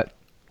that, but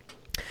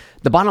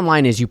the bottom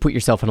line is you put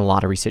yourself in a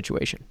lottery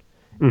situation.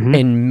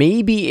 And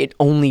maybe it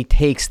only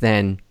takes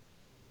then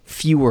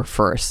fewer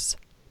firsts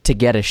to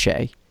get a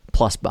Shea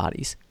plus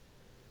bodies,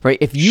 right?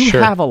 If you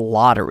have a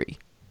lottery,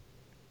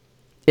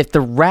 if the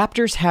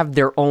Raptors have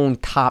their own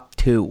top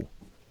 2,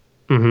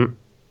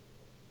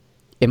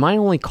 it might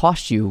only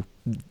cost you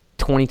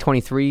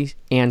 2023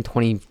 and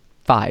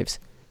 25s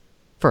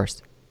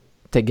first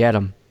to get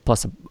them,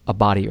 plus a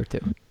body or 2.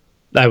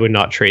 I would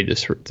not trade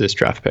this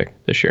draft pick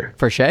this year.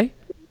 For Shea?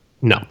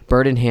 No.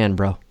 Bird in hand,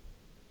 bro.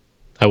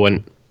 I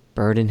wouldn't.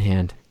 Bird in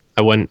hand.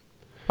 I wouldn't.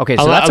 Okay,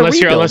 so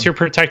unless you're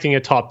protecting a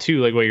top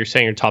 2, like what you're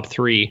saying, or top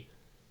 3.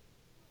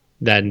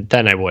 Then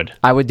I would.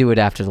 I would do it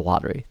after the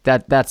lottery.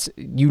 That's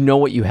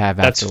what you have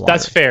after the lottery.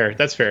 That's fair.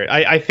 That's fair.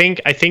 I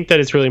think that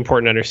it's really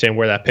important to understand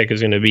where that pick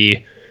is going to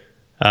be.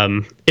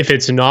 If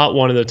it's not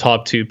one of the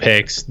top 2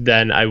 picks,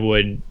 then I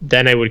would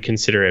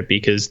consider it,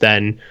 because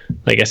then,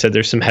 like I said,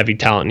 there's some heavy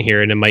talent in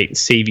here, and it might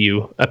save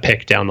you a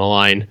pick down the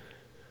line,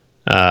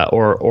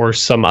 or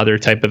some other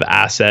type of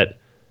asset.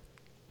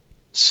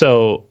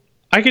 So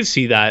I could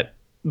see that,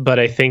 but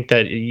I think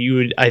that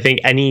I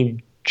think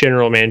any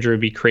general manager would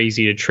be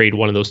crazy to trade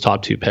one of those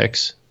top 2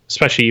 picks,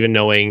 especially even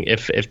knowing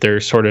if they're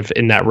sort of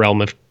in that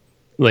realm of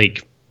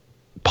like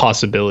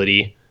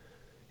possibility.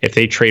 If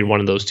they trade one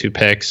of those 2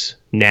 picks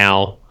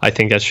now, I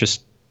think that's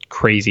just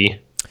crazy.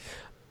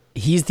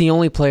 He's the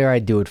only player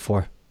I'd do it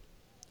for.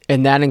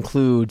 And that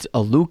includes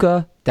a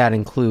Luka, that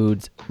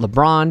includes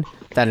LeBron,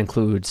 that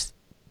includes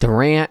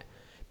Durant,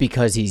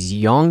 because he's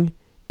young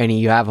and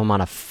you have him on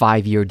a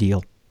 5-year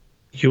deal.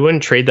 You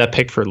wouldn't trade that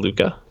pick for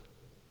Luka?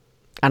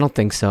 I don't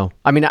think so.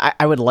 I mean,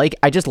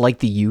 I just like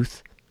the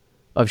youth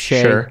of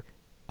Shea. Sure.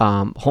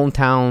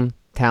 Hometown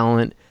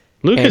talent.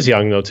 Luka's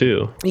young though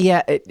too.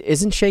 Yeah,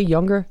 isn't Shea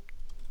younger?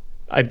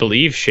 I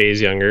believe Shea's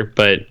younger,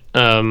 but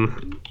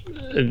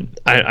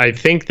I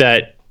think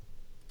that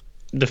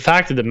the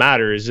fact of the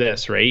matter is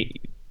this, right?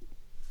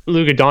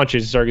 Luka Doncic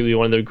is arguably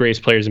one of the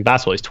greatest players in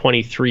basketball. He's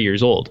 23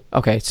 years old.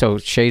 Okay, so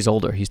Shea's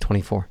older. He's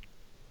 24.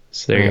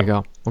 So there you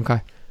go.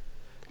 Okay.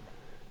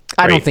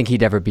 I don't think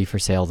he'd ever be for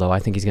sale, though. I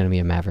think he's going to be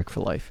a Maverick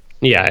for life.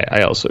 Yeah,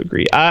 I also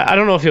agree. I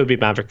don't know if he'll be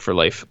Maverick for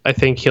life. I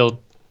think he'll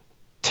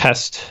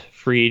test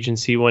free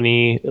agency when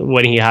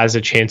he has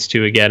a chance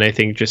to again. I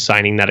think just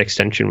signing that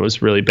extension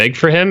was really big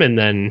for him, and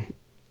then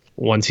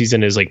once he's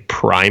in his like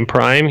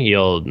prime,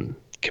 he'll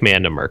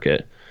command a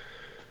market.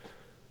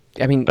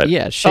 I mean, but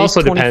yeah, it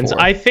also 24. depends.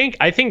 I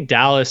think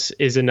Dallas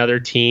is another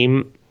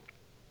team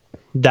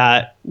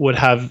that would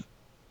have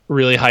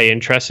really high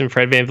interest in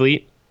Fred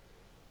VanVleet.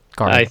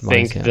 I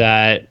think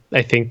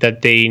that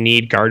they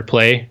need guard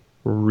play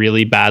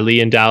really badly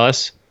in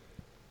Dallas,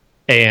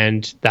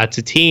 and that's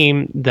a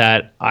team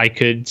that I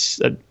could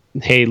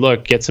hey,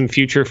 look, get some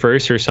future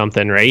first or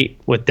something, right?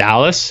 With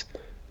Dallas,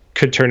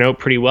 could turn out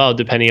pretty well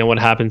depending on what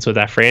happens with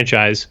that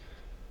franchise.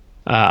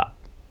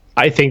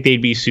 I think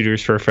they'd be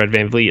suitors for Fred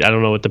VanVleet. I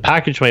don't know what the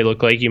package might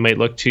look like. You might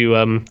look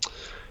to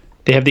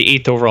they have the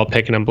 8th overall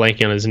pick, and I'm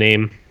blanking on his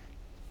name,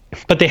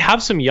 but they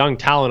have some young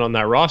talent on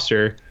that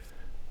roster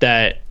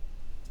that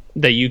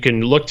you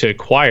can look to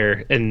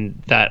acquire,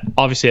 and that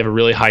obviously have a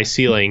really high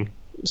ceiling.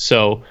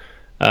 So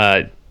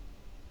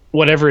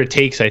whatever it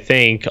takes, I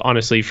think,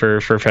 honestly, for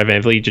Fred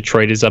VanVleet,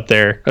 Detroit is up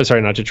there. Oh,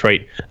 sorry, not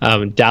Detroit.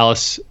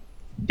 Dallas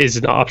is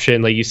an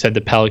option. Like you said,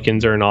 the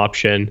Pelicans are an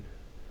option.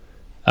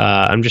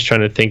 I'm just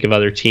trying to think of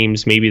other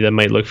teams maybe that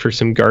might look for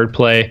some guard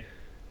play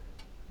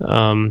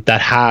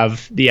that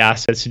have the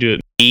assets to do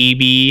it.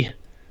 Maybe,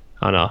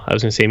 I don't know, I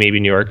was going to say maybe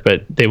New York,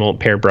 but they won't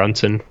pair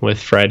Brunson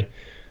with Fred.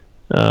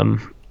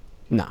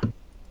 No.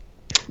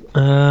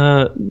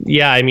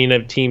 Yeah, I mean,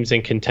 of teams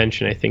in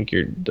contention, I think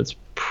those are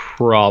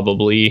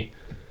probably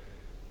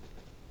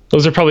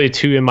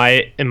 2 in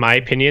my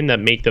opinion that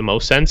make the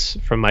most sense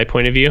from my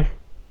point of view,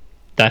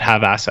 that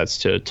have assets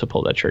to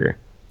pull that trigger.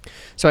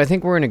 So I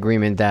think we're in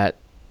agreement that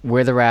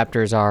where the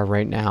Raptors are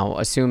right now,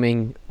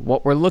 assuming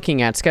what we're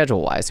looking at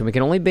schedule-wise, and we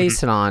can only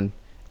base it on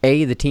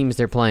A, the teams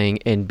they're playing,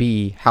 and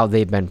B, how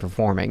they've been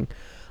performing.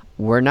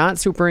 We're not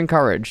super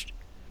encouraged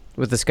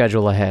with the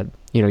schedule ahead.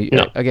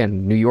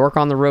 Again, New York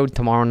on the road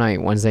tomorrow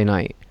night, Wednesday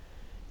night.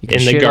 You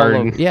can in the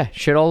Garden.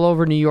 Shit all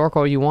over New York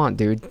all you want,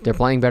 dude. They're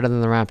playing better than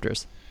the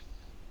Raptors.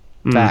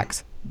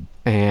 Facts.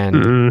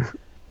 And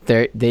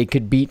they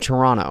could beat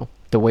Toronto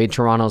the way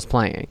Toronto's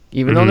playing.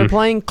 Even though they're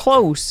playing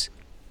close,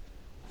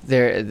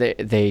 they're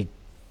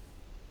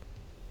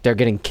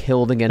getting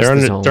killed against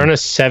the zone. They're on a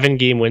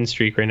 7-game win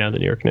streak right now, the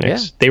New York Knicks.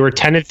 Yeah. They were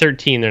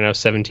 10-13. They're now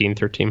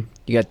 17-13.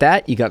 You got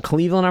that. You got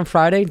Cleveland on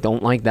Friday.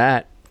 Don't like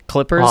that.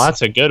 Clippers. Oh,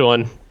 that's a good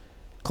one.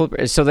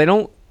 Clippers. So they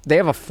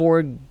have a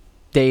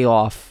 4-day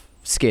off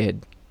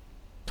skid.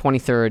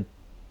 23rd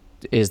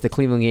is the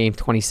Cleveland game.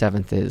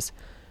 27th is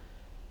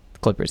the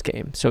Clippers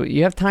game. So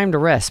you have time to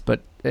rest,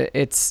 but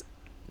it's,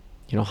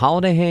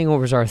 holiday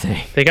hangovers are a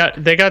thing. They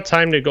got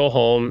time to go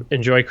home,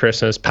 enjoy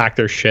Christmas, pack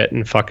their shit,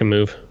 and fucking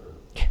move.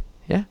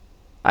 Yeah.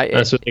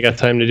 That's what they got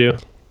time to do.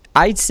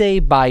 I'd say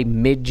by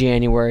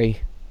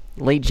mid-January,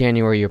 late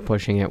January, you're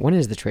pushing it. When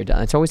is the trade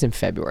deadline? It's always in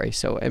February.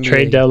 So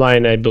trade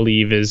deadline, I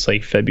believe, is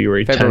like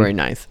February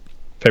 9th.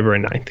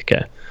 February 9th,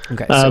 okay.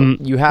 Okay, so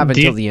you have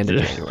until the end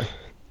of January.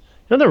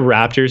 The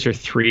Raptors are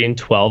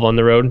 3-12 on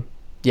the road.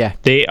 Yeah.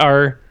 They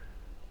are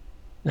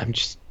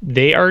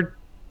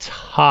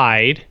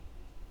tied.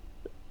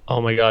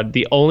 Oh my God.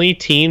 The only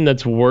team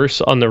that's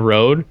worse on the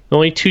road,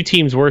 only 2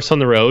 teams worse on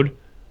the road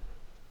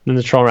than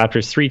the Toronto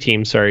Raptors, 3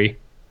 teams, sorry.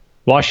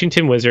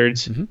 Washington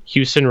Wizards,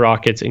 Houston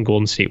Rockets, and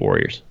Golden State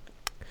Warriors.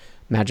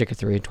 Magic at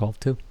 3-12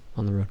 too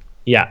on the road.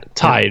 Yeah,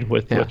 tied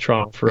with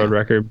Toronto for road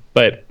record.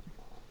 But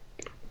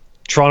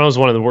Toronto is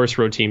one of the worst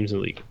road teams in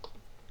the league.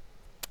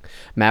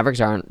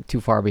 Mavericks aren't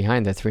too far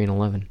behind. They're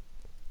 3-11.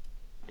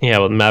 Yeah,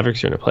 well, the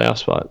Mavericks are in a playoff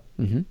spot.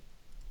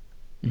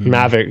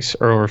 Mavericks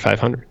are over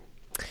 500.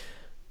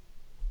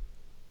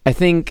 I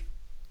think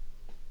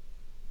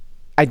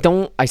I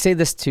say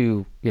this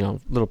to,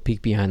 little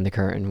peek behind the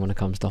curtain when it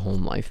comes to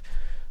home life.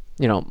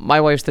 My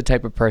wife's the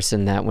type of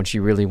person that when she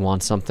really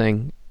wants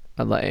something,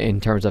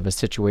 in terms of a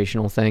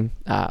situational thing,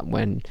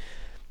 when,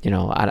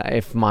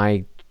 if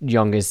my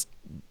youngest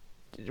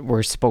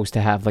we're supposed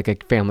to have like a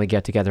family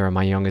get together and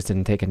my youngest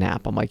didn't take a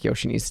nap. I'm like, yo,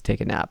 she needs to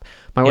take a nap.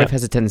 My wife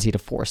has a tendency to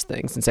force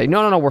things and say,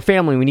 no, we're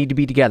family. We need to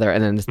be together.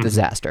 And then it's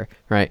disaster,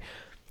 right?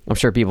 I'm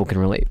sure people can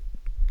relate.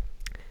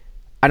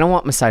 I don't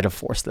want Masai to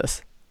force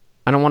this.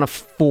 I don't want to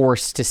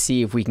force to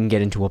see if we can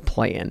get into a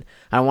play-in.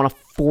 I don't want to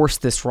force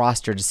this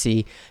roster to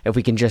see if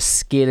we can just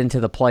skid into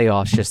the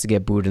playoffs just to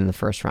get booed in the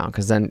first round.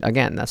 Because then,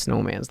 again, that's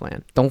no man's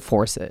land. Don't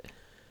force it.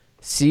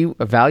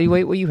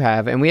 Evaluate what you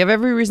have. And we have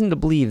every reason to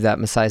believe that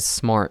Masai's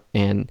smart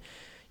and,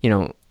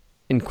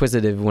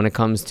 inquisitive when it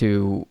comes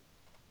to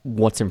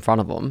what's in front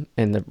of him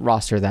and the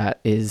roster that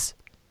is,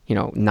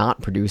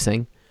 not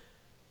producing.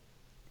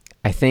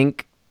 I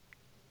think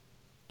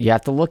you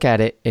have to look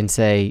at it and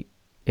say,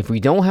 if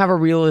we don't have a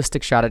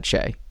realistic shot at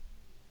Shea,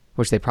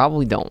 which they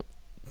probably don't,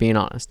 being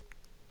honest,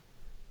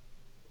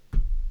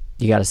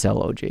 you got to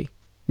sell OG.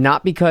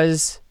 Not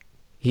because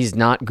he's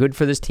not good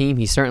for this team.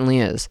 He certainly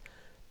is.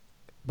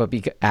 But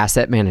because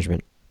asset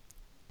management,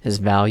 his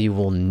value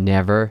will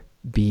never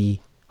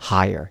be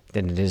higher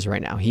than it is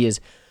right now. He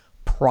is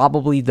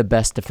probably the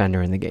best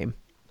defender in the game.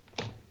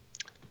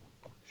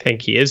 I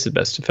think he is the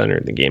best defender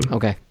in the game.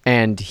 Okay.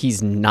 And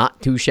he's not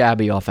too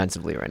shabby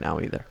offensively right now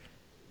either.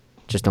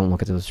 Just don't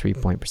look at those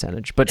 3-point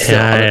percentage. But still,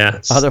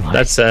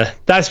 otherwise,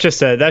 that's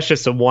just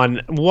a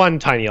one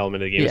tiny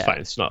element of the game. It's fine.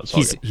 It's not.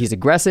 He's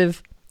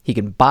aggressive. He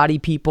can body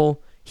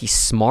people. He's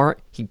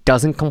smart. He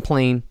doesn't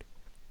complain.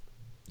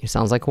 He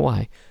sounds like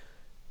Kawhi.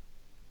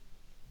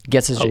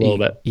 Gets his a little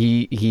bit.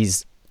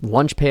 He's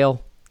lunch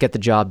pail. Get the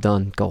job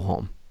done. Go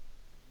home.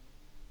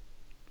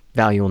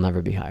 Value will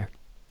never be higher.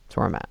 That's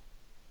where I'm at.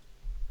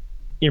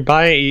 You're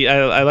buying.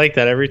 I like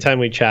that. Every time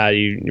we chat,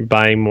 you're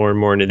buying more and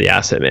more into the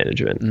asset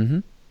management. Mm-hmm.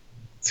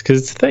 It's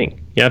because it's a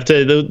thing. You have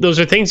to. Those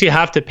are things you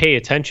have to pay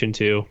attention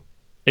to,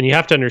 and you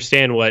have to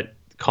understand what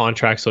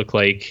contracts look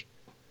like,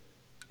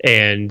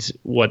 and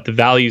what the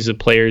values of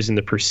players and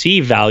the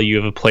perceived value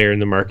of a player in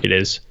the market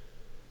is.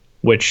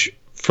 Which,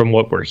 from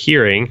what we're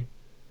hearing,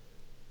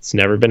 it's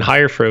never been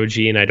higher for OG,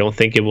 and I don't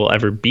think it will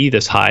ever be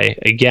this high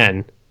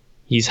again.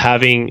 He's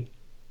having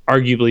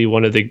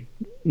arguably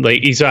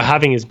he's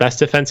having his best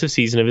defensive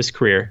season of his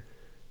career.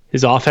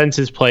 His offense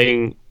is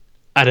playing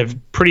at a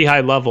pretty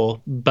high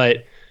level, but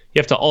you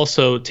have to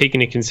also take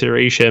into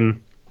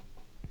consideration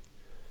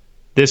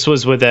this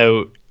was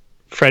without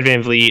Fred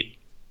VanVleet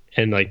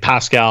and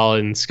Pascal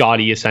and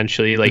Scotty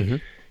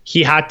essentially.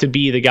 He had to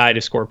be the guy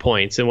to score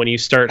points. And when you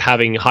start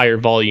having higher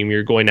volume,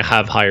 you're going to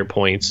have higher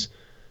points.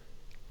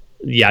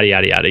 Yada,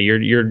 yada, yada.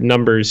 Your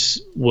numbers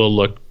will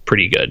look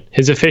pretty good.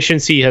 His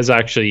efficiency has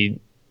actually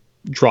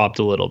dropped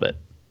a little bit.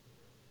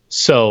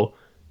 So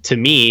to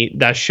me,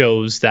 that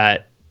shows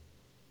that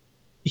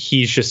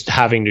he's just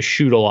having to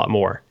shoot a lot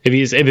more.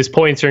 If his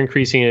points are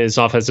increasing in his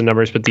offensive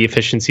numbers, but the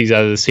efficiency's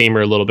either the same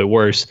or a little bit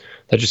worse,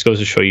 that just goes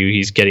to show you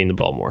he's getting the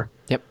ball more.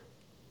 Yep.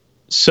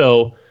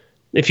 So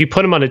if you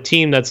put him on a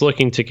team that's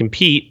looking to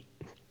compete,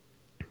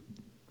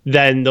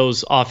 then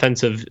those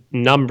offensive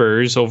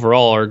numbers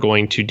overall are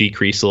going to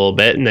decrease a little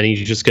bit, and then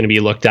he's just going to be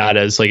looked at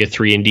as like a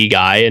 3-and-D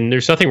guy, and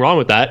there's nothing wrong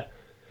with that.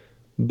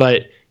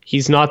 But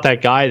he's not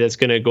that guy that's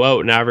going to go out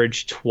and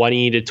average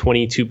 20 to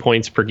 22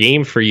 points per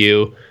game for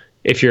you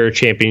if you're a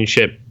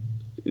championship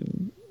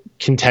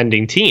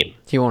contending team.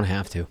 He won't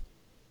have to.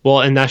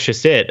 Well, and that's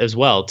just it as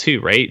well, too,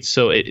 right?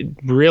 So it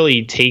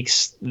really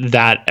takes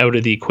that out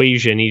of the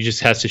equation. He just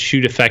has to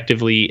shoot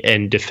effectively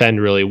and defend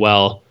really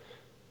well.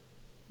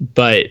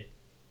 But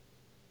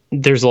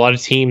there's a lot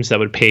of teams that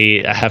would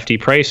pay a hefty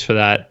price for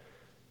that.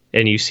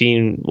 And you've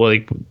seen,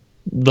 like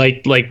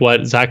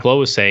what Zach Lowe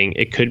was saying,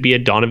 it could be a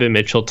Donovan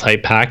Mitchell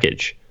type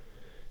package.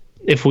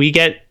 If we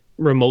get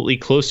remotely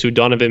close to a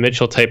Donovan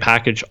Mitchell type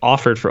package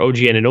offered for OG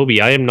Anunoby,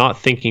 I am not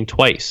thinking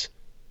twice.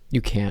 You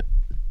can't.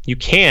 You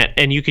can't,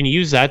 and you can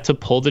use that to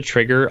pull the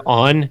trigger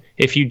on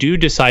if you do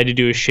decide to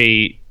do a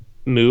Shea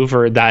move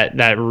or that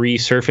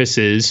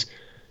resurfaces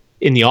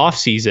in the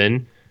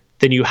offseason,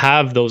 then you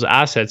have those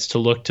assets to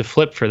look to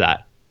flip for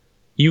that.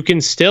 You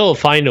can still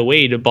find a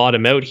way to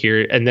bottom out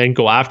here and then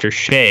go after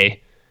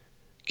Shea,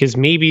 because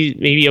maybe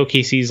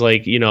OKC's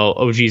like,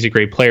 OG's a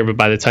great player, but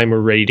by the time we're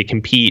ready to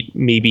compete,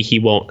 maybe he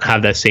won't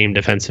have that same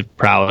defensive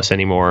prowess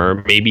anymore,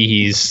 or maybe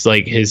he's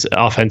like his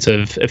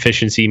offensive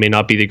efficiency may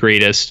not be the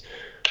greatest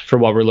for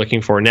what we're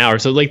looking for now.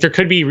 So there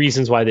could be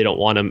reasons why they don't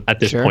want him at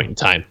this point in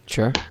time.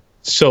 Sure.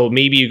 So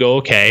maybe you go,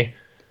 okay,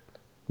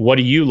 what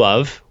do you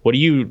love? What do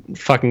you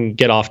fucking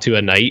get off to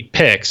at night?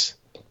 Picks.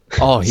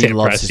 Oh, he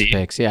loves his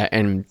picks. Yeah,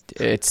 and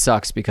it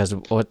sucks because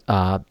Danny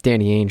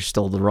Ainge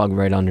stole the rug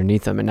right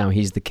underneath him, and now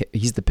he's the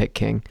pick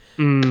king.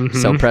 Mm-hmm.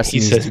 So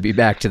Preston needs to be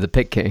back to the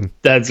pick king.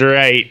 That's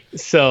right.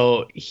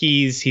 So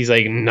he's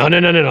like, no,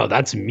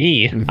 that's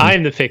me. Mm-hmm.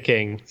 I'm the pick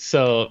king.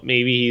 So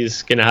maybe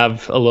he's gonna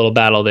have a little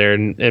battle there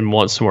and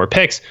want some more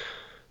picks.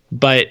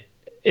 But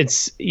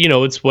it's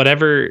it's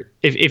whatever.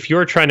 If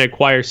you're trying to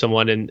acquire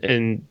someone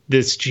and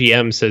this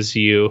GM says to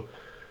you,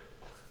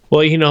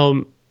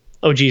 well,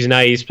 OG's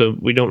nice, but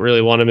we don't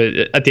really want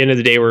him. At the end of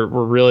the day, we're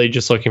really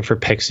just looking for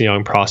picks and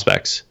young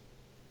prospects.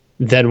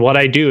 then what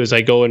I do is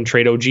I go and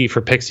trade OG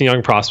for picks and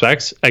young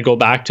prospects. I go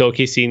back to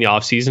OKC in the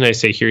offseason. I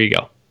say, here you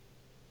go.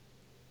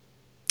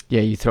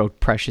 Yeah, you throw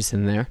Precious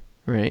in there,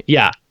 right?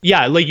 Yeah.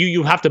 Like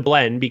you have to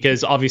blend,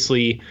 because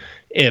obviously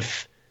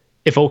if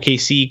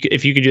OKC,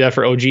 if you could do that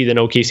for OG, then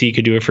OKC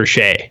could do it for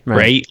Shea,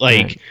 right?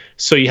 Like,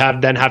 so you have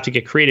to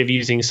get creative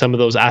using some of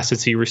those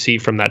assets you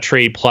receive from that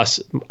trade plus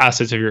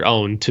assets of your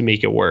own to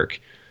make it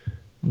work.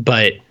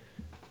 But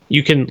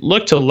you can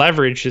look to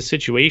leverage the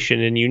situation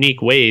in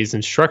unique ways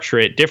and structure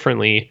it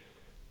differently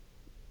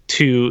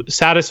to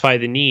satisfy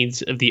the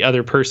needs of the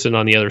other person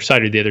on the other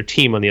side, or the other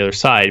team on the other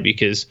side,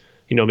 because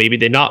maybe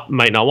they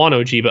might not want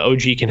OG, but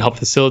OG can help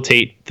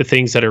facilitate the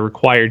things that are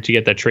required to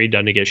get that trade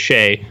done to get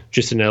Shea,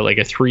 just in a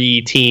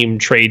 3-team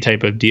trade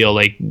type of deal,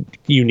 like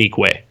unique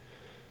way.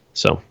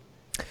 So,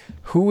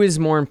 who is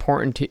more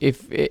important to,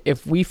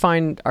 if we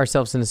find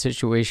ourselves in a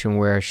situation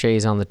where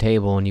Shea's on the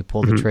table and you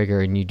pull the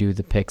trigger and you do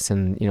the picks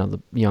and the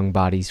young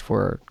bodies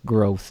for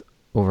growth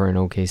over in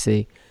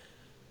OKC,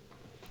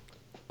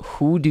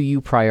 who do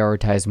you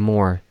prioritize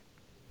more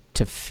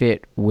to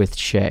fit with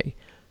Shea?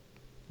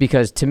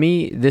 Because to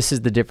me, this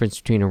is the difference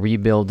between a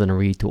rebuild and a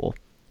retool.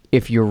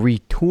 If you're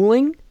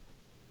retooling,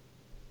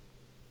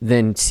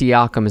 then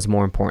Siakam is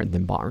more important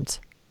than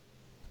Barnes.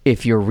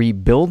 If you're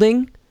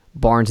rebuilding,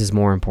 Barnes is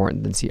more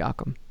important than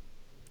Siakam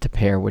to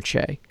pair with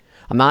Shea.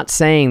 I'm not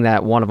saying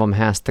that one of them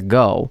has to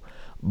go,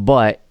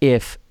 but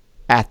if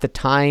at the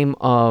time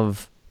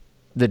of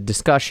the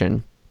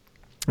discussion,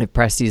 if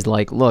Presti's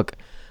like, look,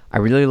 I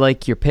really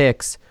like your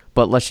picks,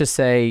 but let's just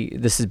say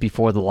this is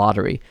before the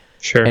lottery.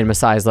 Sure. And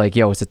Masai's like,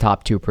 yo, it's a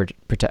top 2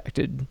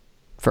 protected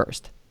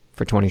first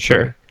for 23.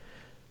 Sure.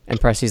 And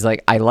Presti's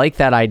like, I like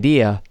that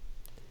idea,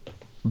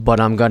 but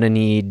I'm going to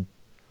need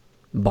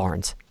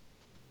Barnes.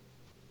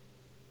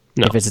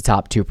 No. If it's a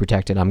top 2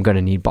 protected, I'm going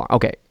to need Barnes.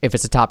 Okay, if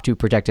it's a top 2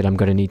 protected, I'm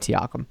going to need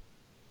Siakam.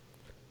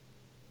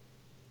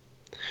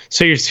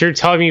 So you're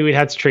telling me we'd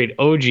have to trade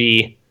OG,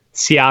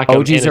 Siakam,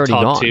 OG's and a already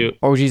top gone. 2.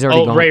 OG's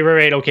already gone.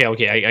 Right. Okay.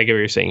 I get what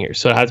you're saying here.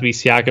 So it has to be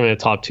Siakam and a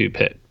top 2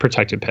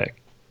 protected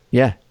pick.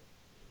 Yeah.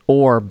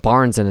 Or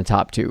Barnes and a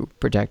top 2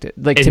 protected.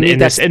 Like, to in me,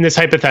 that's this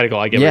hypothetical.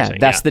 I get what you're saying.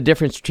 That's the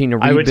difference between a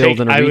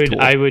rebuild and a retool.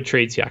 I would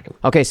trade Siakam.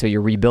 Okay, so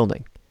you're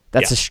rebuilding.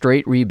 That's a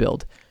straight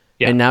rebuild.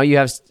 Yeah. And now you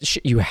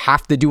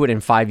have to do it in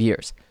 5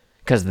 years,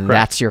 because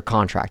that's your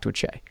contract with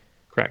Shea.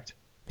 Correct.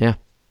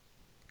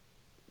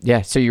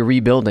 Yeah. So you're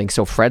rebuilding.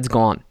 So Fred's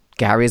gone,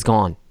 Gary's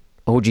gone,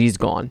 OG's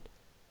gone.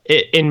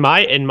 In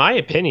my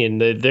opinion,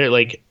 they're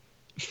like,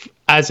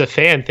 as a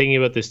fan thinking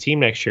about this team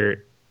next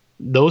year,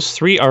 those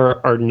 3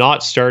 are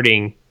not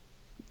starting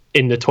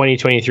in the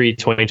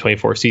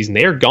 2023-2024 season.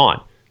 They are gone.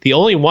 The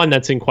only one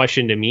that's in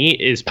question to me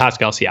is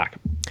Pascal Siakam.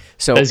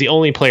 So that's the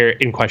only player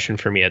in question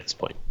for me at this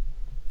point.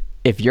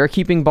 If you're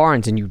keeping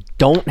Barnes and you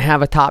don't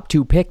have a top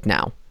 2 pick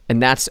now, and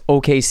that's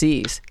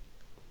OKC's,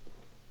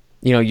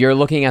 you're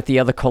looking at the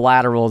other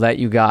collateral that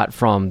you got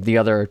from the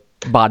other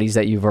bodies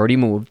that you've already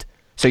moved.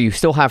 So you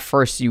still have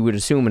first, you would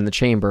assume, in the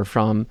chamber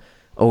from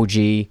OG,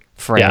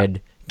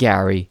 Fred,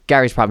 Gary.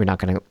 Gary's probably not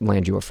going to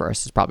land you a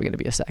first. It's probably going to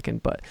be a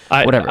second, but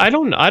whatever. I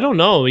don't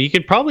know. You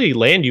could probably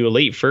land you a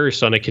late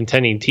first on a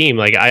contending team.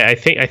 Like I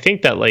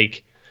think that,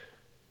 like,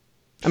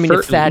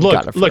 if Thad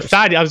got a first. Look,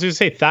 Thad. I was going to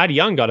say Thad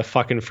Young got a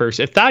fucking first.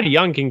 If Thad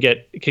Young can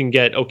get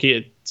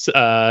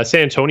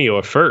San Antonio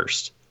a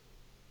first,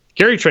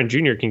 Gary Trent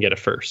Jr. can get a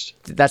first.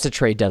 That's a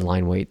trade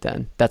deadline wait.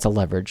 Then that's a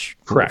leverage.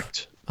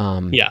 Correct.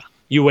 Yeah.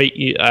 You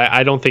wait.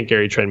 I don't think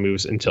Gary Trent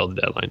moves until the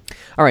deadline.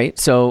 All right.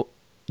 So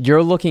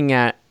you're looking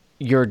at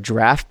your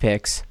draft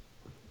picks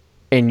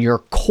and your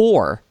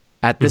core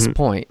at this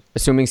point,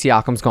 assuming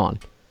Siakam's gone.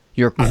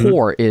 Your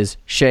core is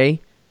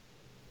Shea,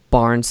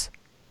 Barnes,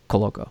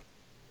 Koloko.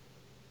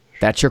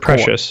 That's your core.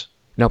 Precious.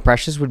 No,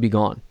 Precious would be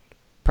gone.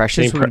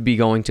 Precious would be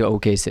going to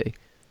OKC.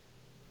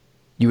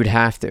 You would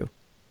have to.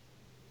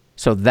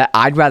 So that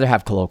I'd rather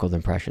have Koloko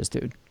than Precious,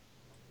 dude.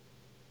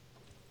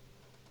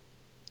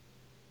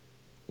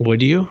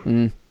 Would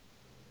you?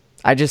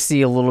 I just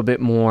see a little bit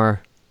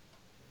more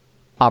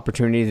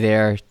opportunity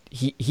there.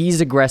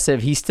 He's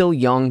aggressive. He's still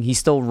young. He's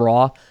still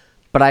raw.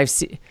 But I've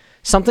seen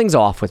something's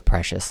off with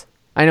Precious.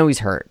 I know he's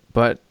hurt,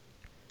 but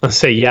I'll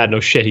say, yeah, no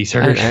shit, he's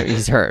hurt.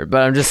 He's hurt.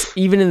 But I'm just,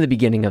 even in the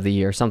beginning of the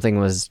year, something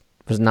was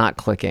not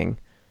clicking.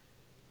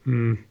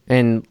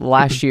 And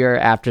last year,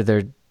 after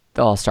the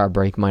All-Star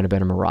break, might have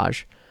been a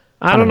mirage.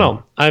 I don't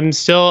know. I'm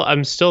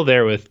still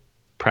there with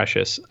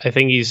Precious. I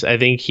think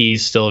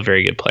he's still a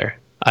very good player.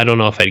 I don't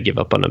know if I'd give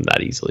up on him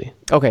that easily.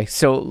 Okay,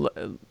 so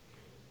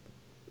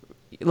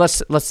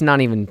let's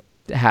not even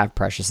have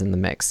Precious in the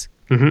mix.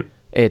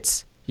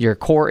 It's your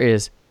core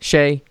is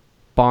Shea,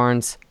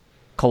 Barnes,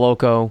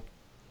 Koloko,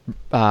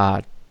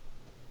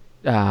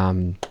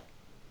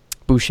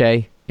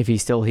 Boucher, if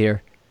he's still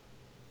here,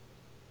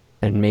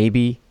 and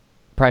maybe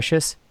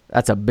Precious.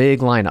 That's a big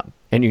lineup,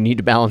 and you need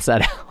to balance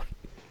that out.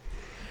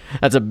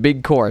 That's a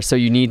big core, so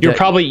you need. You're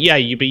probably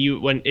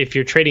if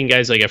you're trading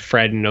guys like a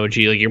Fred and OG,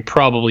 like you're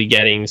probably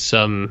getting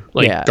some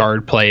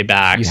guard play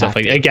back, stuff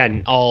like that.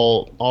 Again,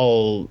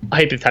 all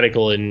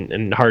hypothetical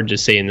and hard to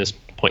say in this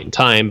point in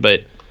time,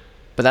 but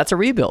that's a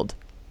rebuild,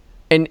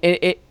 and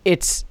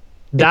it's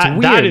that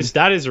weird.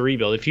 that is a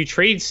rebuild. If you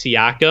trade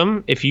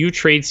Siakam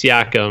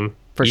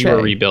For you are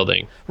Shea.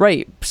 rebuilding.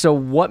 Right. So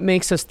what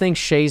makes us think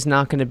Shea's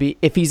not going to be,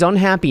 if he's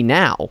unhappy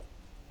now,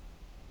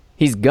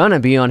 he's going to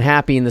be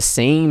unhappy in the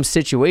same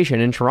situation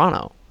in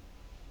Toronto.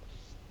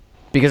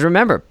 Because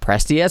remember,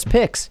 Presti has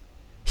picks.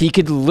 He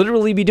could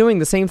literally be doing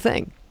the same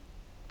thing.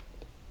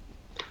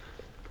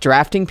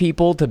 Drafting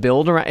people to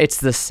build around, it's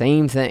the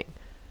same thing.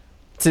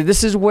 So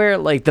this is where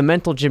like the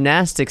mental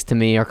gymnastics to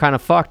me are kind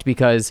of fucked,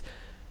 because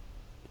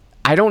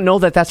I don't know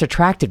that that's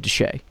attractive to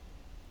Shea.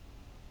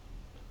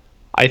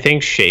 I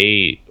think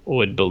Shea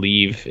would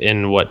believe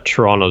in what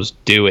Toronto's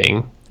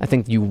doing. I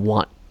think you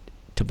want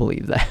to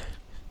believe that.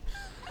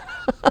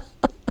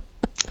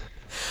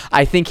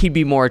 I think he'd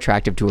be more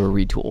attractive to a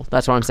retool.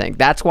 That's what I'm saying.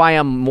 That's why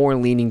I'm more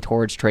leaning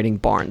towards trading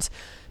Barnes,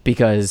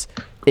 because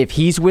if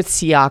he's with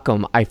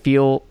Siakam, I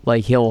feel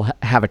like he'll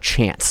have a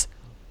chance.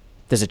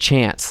 There's a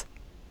chance.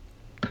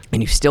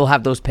 And you still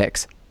have those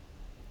picks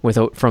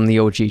from the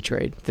OG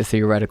trade, the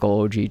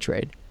theoretical OG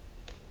trade.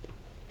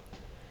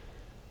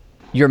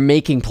 You're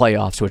making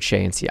playoffs with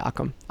Shea and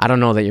Siakam. I don't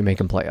know that you're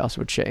making playoffs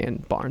with Shea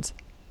and Barnes.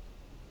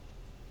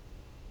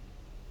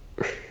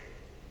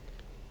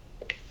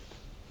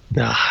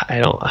 No, I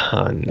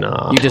don't.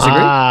 No. You disagree?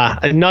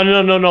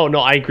 No.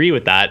 I agree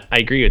with that.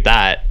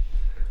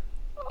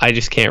 I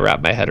just can't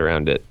wrap my head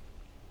around it.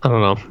 I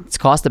don't know. It's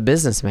cost of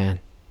business, man.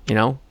 You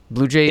know,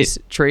 Blue Jays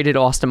traded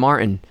Austin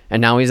Martin,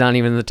 and now he's not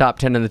even in the top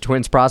 10 in the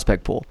Twins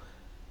prospect pool.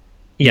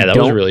 Yeah, that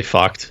was really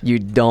fucked. You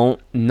don't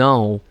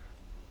know.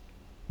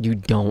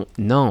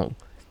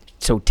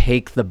 So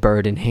take the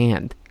bird in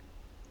hand.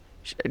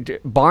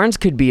 Barnes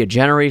could be a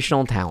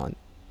generational talent,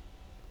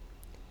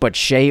 but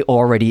Shea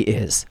already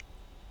is.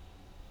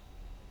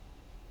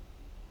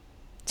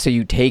 So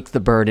you take the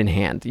bird in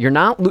hand. You're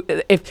not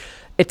if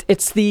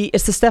it's the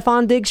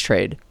Stephon Diggs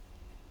trade.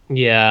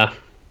 Yeah.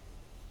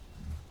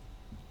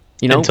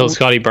 You know, until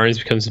Scotty Barnes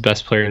becomes the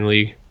best player in the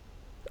league.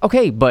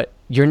 Okay, but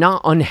you're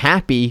not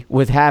unhappy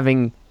with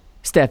having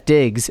Steph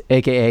Diggs,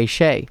 aka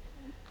Shea.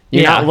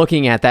 You're not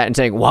looking at that and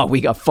saying, "Wow,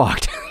 we got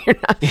fucked."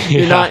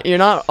 You're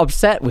not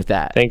upset with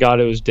that. Thank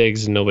God it was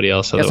Diggs and nobody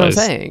else. That's Otherwise,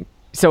 what I'm saying.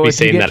 So be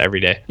saying that every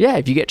day. Yeah,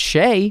 if you get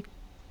Shea,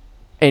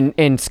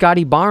 and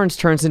Scotty Barnes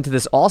turns into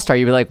this all-star,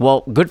 you'd be like,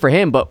 "Well, good for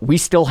him, but we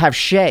still have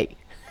Shea."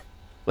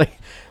 Like,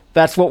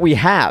 that's what we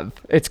have.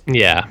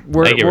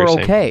 We're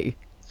okay.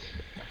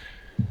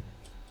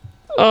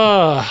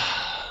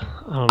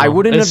 I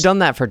wouldn't have done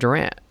that for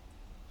Durant,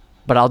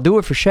 but I'll do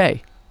it for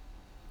Shea.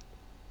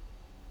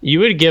 You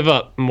would give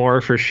up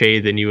more for Shea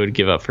than you would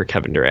give up for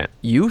Kevin Durant.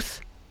 Youth,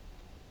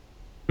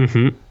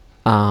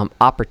 Mm-hmm.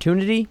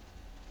 Opportunity,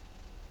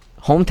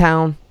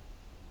 hometown,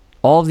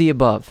 all of the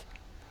above.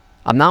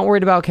 I'm not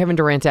worried about Kevin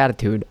Durant's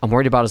attitude. I'm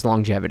worried about his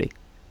longevity.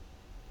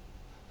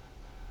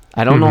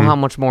 I don't know how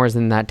much more is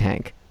in that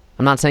tank.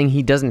 I'm not saying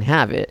he doesn't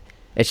have it.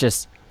 It's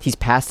just he's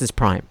past his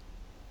prime.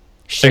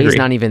 Shea's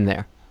not even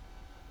there.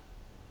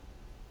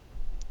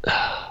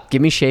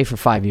 Give me Shea for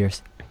 5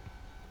 years.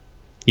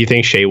 You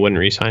think Shea wouldn't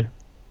resign?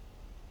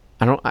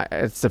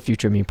 It's a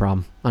future me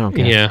problem. I don't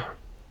care.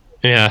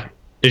 Yeah.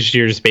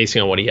 You're just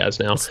basing on what he has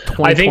now.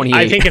 I think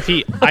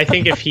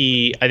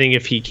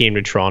if he came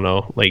to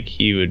Toronto, like,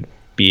 he would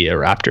be a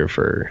Raptor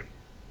for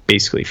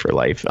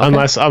life,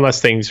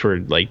 unless things were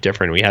like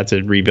different. We had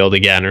to rebuild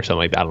again or something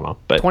like that. I don't know.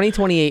 But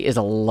 2028 is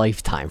a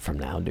lifetime from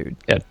now, dude.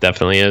 Yeah, it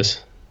definitely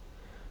is.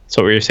 That's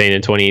what we were saying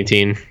in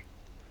 2018.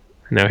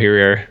 Now here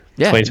we are,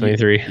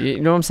 2023.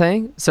 You know what I'm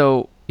saying?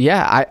 So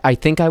yeah, I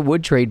think I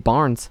would trade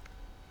Barnes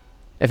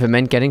if it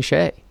meant getting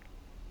Shea,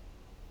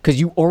 because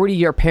you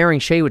already are pairing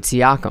Shea with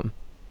Siakam.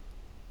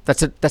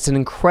 That's an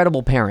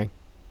incredible pairing.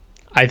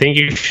 I think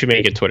you should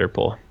make a Twitter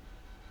poll.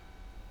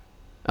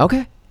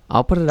 Okay,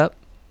 I'll put it up.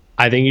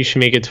 I think you should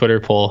make a Twitter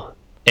poll,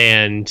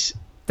 and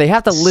they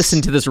have to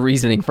listen to this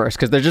reasoning first,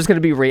 because they're just going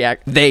to be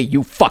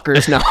you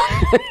fuckers. No.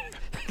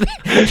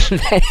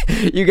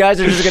 You guys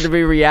are just going to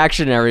be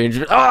reactionary and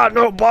just,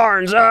 no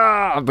Barnes,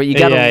 but you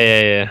got to.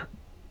 Yeah.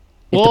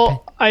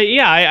 Well,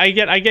 I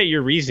get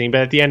your reasoning,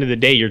 but at the end of the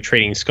day, you're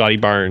trading Scotty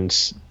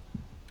Barnes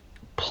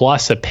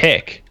plus a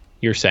pick.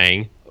 You're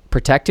saying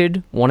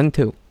protected 1 and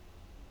 2.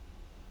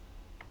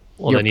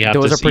 Well, then you have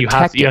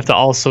to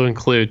also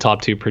include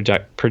top 2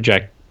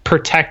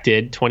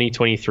 protected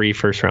 2023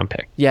 first round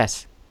pick.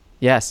 Yes.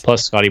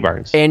 Plus Scotty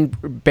Barnes.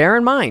 And bear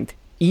in mind,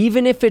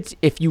 even if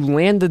you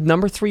landed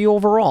number 3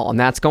 overall, and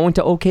that's going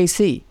to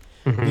OKC,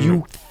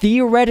 you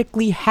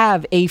theoretically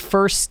have a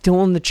first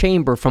still in the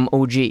chamber from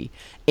OG,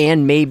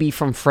 and maybe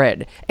from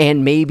Fred,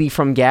 and maybe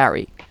from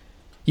Gary.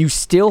 You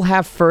still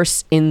have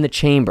firsts in the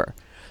chamber.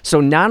 So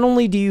not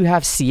only do you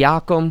have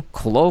Siakam,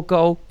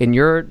 Koloko, in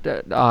your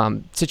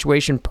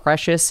situation,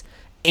 Precious,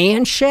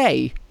 and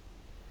Shea,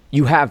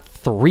 you have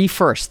 3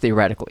 firsts,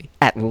 theoretically.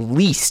 At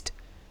least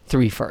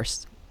 3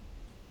 firsts.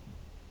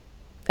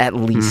 At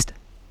least.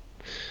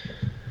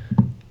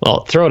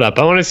 Well, throw it up.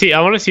 I want to see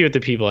what the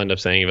people end up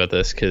saying about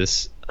this,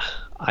 because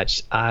I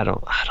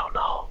don't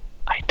know.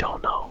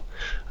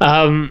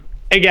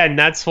 again,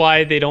 that's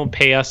why they don't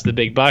pay us the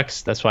big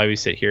bucks. That's why we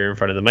sit here in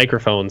front of the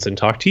microphones and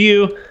talk to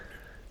you.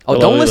 Oh,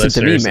 don't listen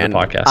to me, listeners of man. the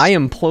podcast. I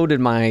imploded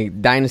my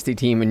dynasty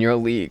team in your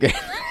league.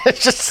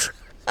 It's just,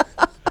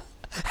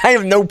 I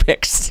have no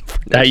picks.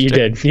 That you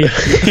did.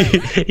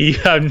 You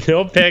have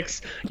no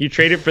picks. You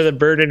traded for the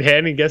bird in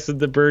hand, and guess what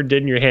the bird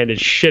did in your hand? It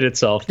shit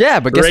itself. Yeah,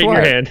 but guess right what?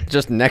 in your hand.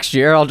 Just next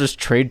year, I'll just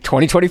trade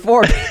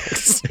 2024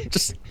 picks.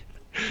 Just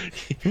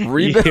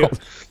rebuild.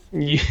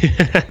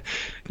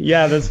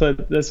 Yeah, that's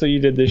what you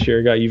did this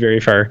year. Got you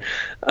very far.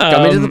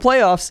 Got me to the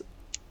playoffs.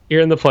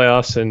 You're in the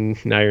playoffs,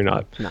 and now you're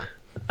not. No.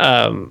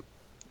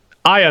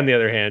 I, on the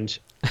other hand,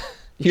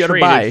 You had to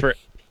buy.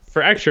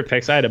 for extra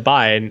picks. I had to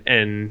buy,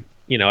 and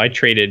I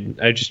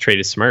just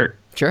traded smart.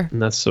 Sure.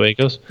 And that's the way it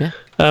goes.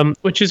 Yeah.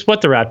 Which is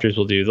what the Raptors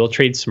will do. They'll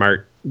trade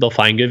smart. They'll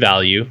find good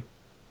value,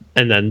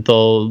 and then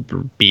they'll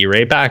be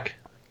right back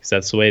because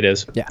that's the way it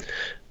is. Yeah.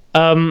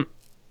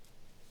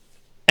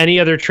 Any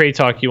other trade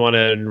talk you want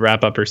to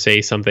wrap up or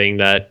say something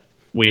that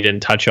we didn't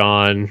touch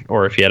on,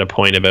 or if you had a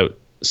point about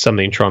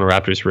something Toronto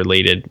Raptors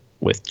related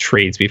with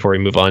trades before we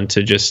move on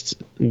to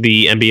just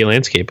the NBA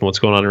landscape and what's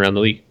going on around the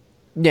league?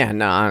 Yeah,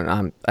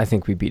 no, I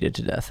think we beat it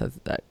to death.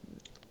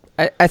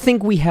 I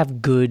think we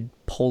have good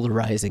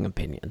polarizing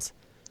opinions.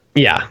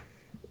 Yeah,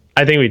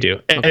 I think we do.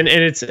 Okay. And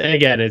it's,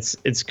 again,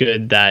 it's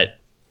good that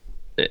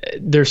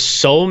there's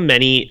so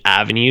many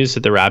avenues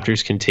that the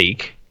Raptors can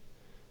take.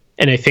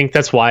 And I think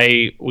that's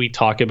why we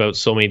talk about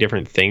so many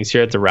different things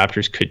here that the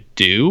Raptors could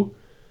do.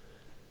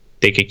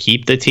 They could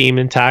keep the team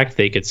intact.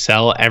 They could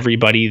sell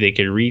everybody. They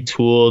could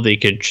retool. They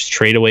could just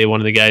trade away one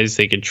of the guys.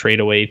 They could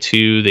trade away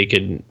two. They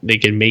could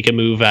make a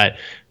move at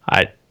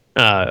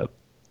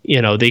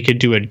they could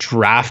do a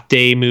draft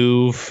day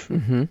move.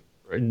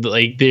 Mm-hmm.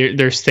 Like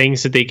there's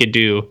things that they could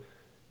do,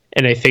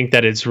 and I think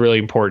that it's really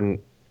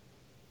important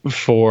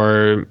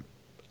for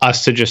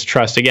us to just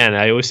trust. Again,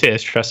 I always say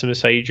this: trust in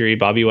Masai Ujiri,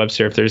 Bobby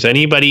Webster. If there's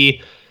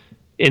anybody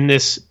in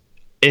this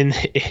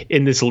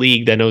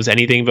league that knows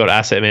anything about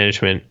asset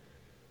management,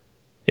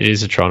 it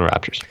is the Toronto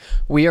Raptors.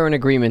 We are in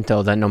agreement,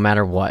 though, that no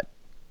matter what,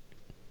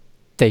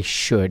 they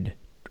should,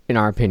 in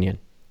our opinion,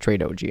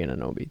 trade OG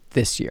Anunoby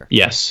this year.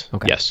 Yes.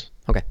 Okay. Yes.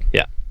 Okay.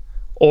 Yeah.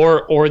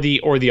 Or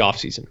the off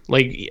season,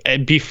 like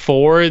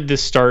before the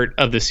start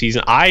of the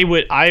season. I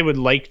would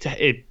like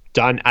it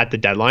done at the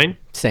deadline.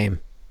 Same.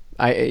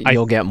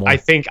 You'll get more. I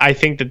think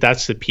that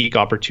that's the peak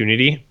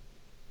opportunity,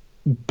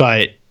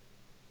 but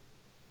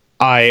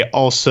I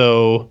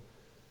also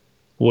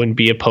wouldn't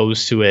be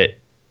opposed to it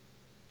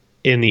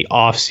in the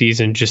off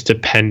season, just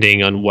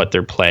depending on what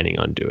they're planning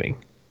on doing.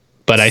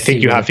 But I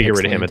think you have to get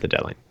rid of him at the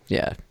deadline.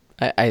 Yeah.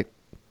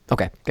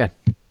 Okay, good.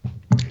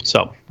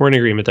 So we're in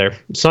agreement there.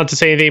 It's not to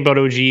say anything about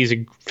OG. He's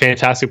a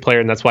fantastic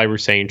player, and that's why we're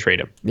saying trade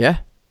him. Yeah.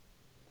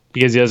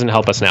 Because he doesn't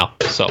help us now.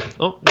 So,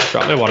 just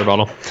dropped my water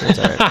bottle. That's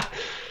all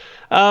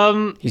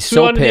right. He's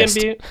so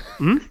pissed.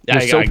 Yeah,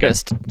 so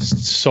pissed.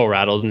 So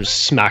rattled and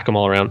just smack them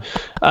all around.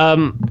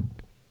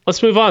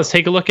 Let's move on. Let's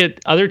take a look at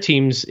other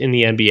teams in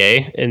the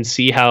NBA and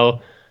see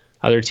how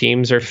other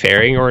teams are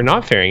faring or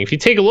not faring. If you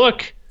take a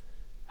look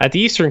at the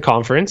Eastern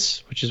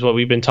Conference, which is what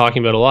we've been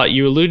talking about a lot,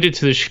 you alluded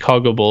to the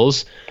Chicago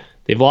Bulls.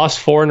 They've lost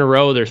 4 in a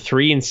row. They're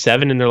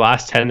 3-7 in their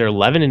last 10. They're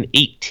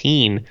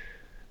 11-18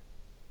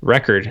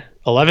 record,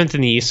 11th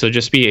in the East. So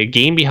just be a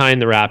game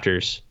behind the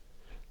Raptors.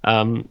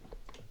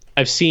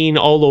 I've seen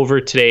all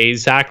over today,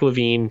 Zach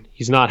LaVine,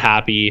 he's not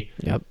happy.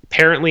 Yep.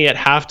 Apparently at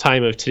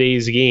halftime of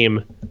today's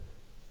game,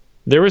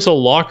 there was a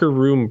locker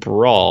room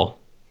brawl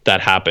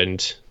that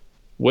happened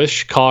with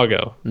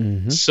Chicago.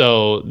 Mm-hmm.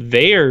 So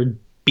they are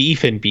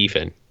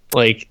beefing.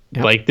 Like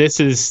this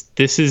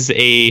is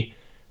a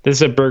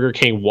Burger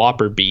King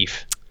Whopper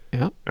beef.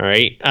 Yeah. All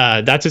right.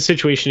 That's a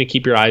situation to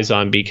keep your eyes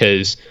on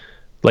because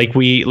like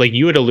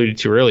you had alluded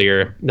to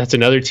earlier, that's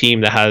another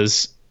team that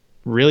has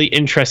really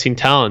interesting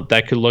talent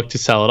that could look to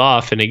sell it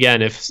off. And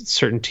again, if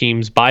certain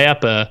teams buy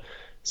up a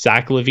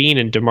Zach LaVine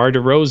and DeMar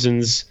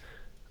DeRozan's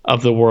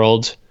of the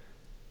world,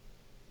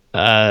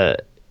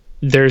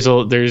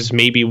 there's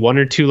maybe 1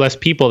 or 2 less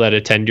people that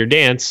attend your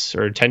dance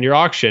or attend your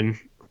auction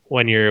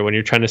when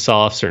you're trying to sell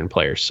off certain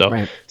players. So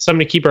right.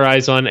 Something to keep our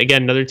eyes on.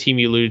 Again, another team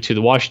you alluded to,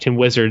 the Washington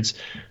Wizards.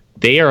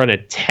 They are on a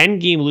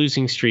 10-game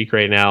losing streak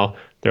right now.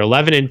 They're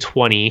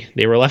 11-20.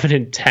 They were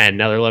 11-10.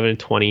 Now they're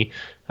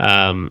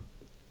 11-20.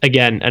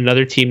 Again,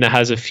 another team that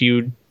has a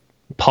few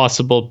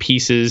possible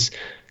pieces.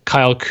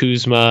 Kyle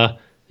Kuzma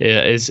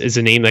is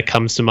a name that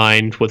comes to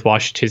mind with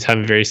Washington's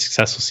having a very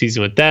successful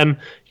season with them.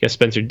 You got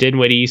Spencer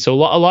Dinwiddie. So a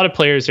lot of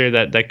players there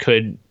that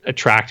could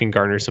attract and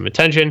garner some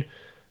attention.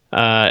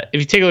 If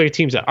you take a look at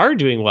teams that are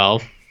doing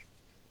well,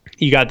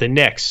 you got the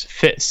Knicks,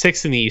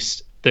 6th in the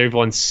East. They've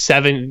won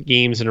 7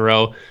 games in a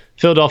row.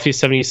 Philadelphia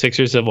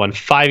 76ers have won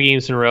 5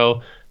 games in a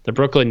row. The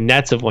Brooklyn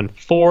Nets have won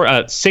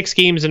 6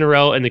 games in a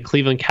row, and the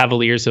Cleveland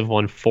Cavaliers have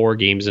won 4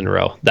 games in a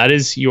row. That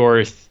is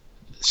your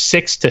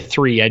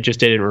 6-3. I just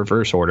did it in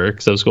reverse order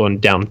because I was going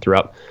down through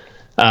up.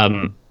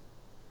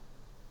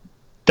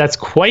 That's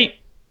quite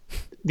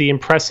the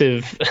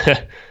impressive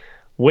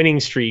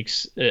winning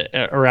streaks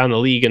around the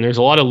league, and there's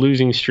a lot of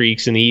losing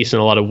streaks in the East and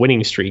a lot of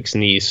winning streaks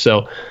in the East.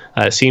 So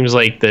it seems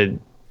like the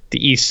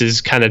East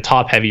is kind of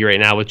top heavy right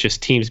now with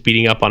just teams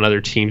beating up on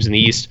other teams in the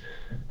East.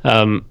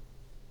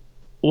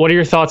 What are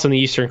your thoughts on the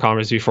Eastern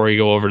Conference before we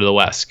go over to the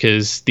West?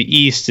 Because the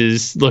East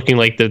is looking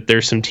like that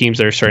there's some teams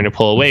that are starting to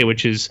pull away,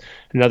 which is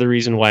another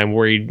reason why I'm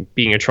worried,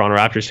 being a Toronto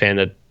Raptors fan,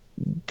 that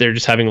they're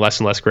just having less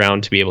and less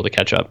ground to be able to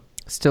catch up.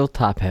 Still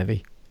top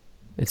heavy.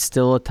 It's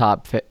still a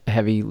top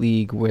heavy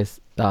league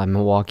with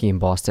Milwaukee and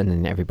Boston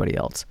and everybody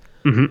else.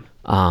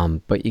 Mm-hmm.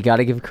 But you got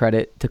to give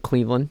credit to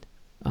Cleveland.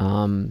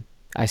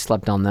 I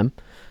slept on them.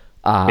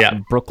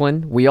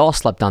 Brooklyn, we all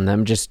slept on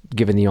them, just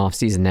given the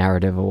offseason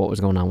narrative of what was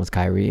going on with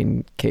Kyrie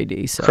and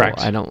KD. So correct.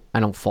 I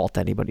don't fault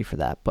anybody for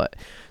that, but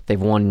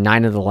they've won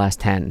 9 of the last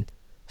 10,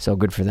 so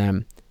good for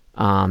them.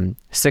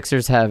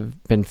 Sixers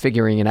have been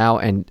figuring it out,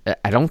 and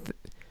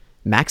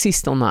Maxi's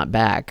still not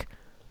back.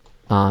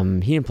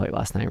 He didn't play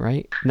last night,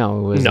 right? No,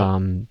 it was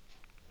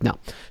no.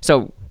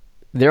 So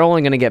they're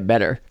only going to get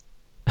better,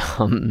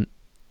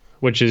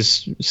 which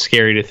is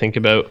scary to think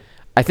about.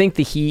 I think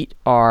the Heat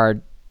are,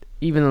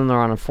 even though they're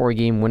on a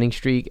 4-game winning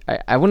streak,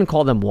 I wouldn't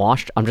call them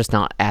washed. I'm just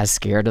not as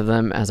scared of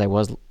them as I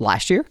was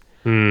last year.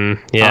 Me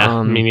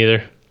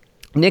neither.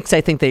 Knicks,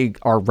 I think they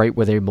are right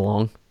where they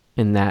belong,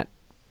 in that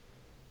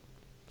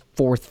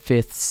 4th,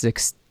 5th,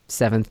 6th,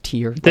 7th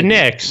tier. The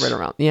Knicks. Right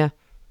around, yeah.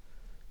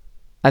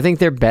 I think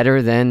they're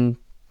better than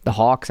the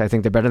Hawks. I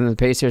think they're better than the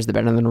Pacers. They're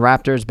better than the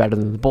Raptors, better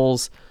than the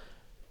Bulls.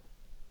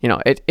 You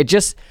know,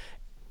 it's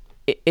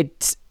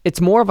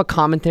more of a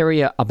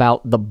commentary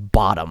about the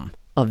bottom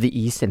of the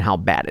East and how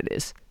bad it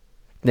is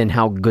than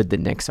how good the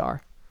Knicks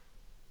are.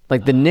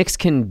 Like, the Knicks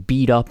can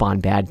beat up on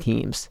bad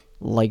teams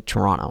like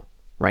Toronto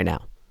right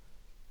now.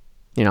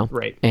 You know?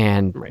 Right.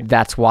 And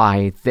that's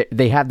why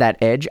they have that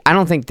edge. I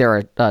don't think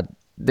they're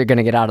going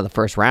to get out of the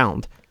first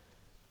round,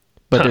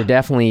 but they're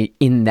definitely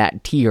in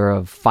that tier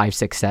of 5,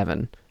 6,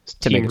 7.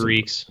 Team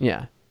Greeks.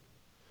 Yeah.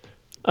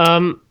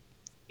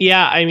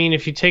 Yeah, I mean,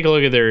 if you take a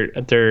look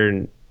at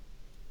their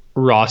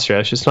roster,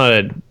 it's just not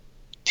a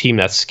team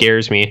that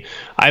scares me.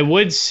 I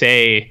would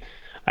say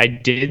I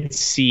did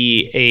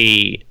see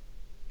a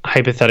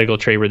hypothetical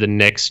trade where the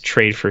Knicks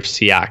trade for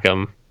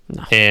Siakam,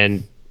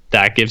 and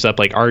that gives up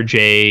like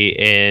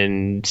RJ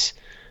and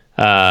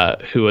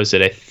who was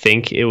it? I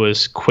think it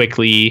was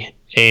Quickly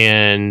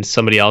and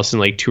somebody else in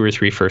like 2 or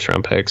 3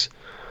 first-round picks.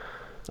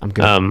 I'm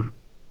good.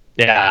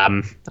 Yeah,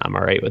 I'm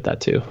all right with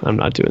that too. I'm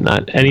not doing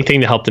that.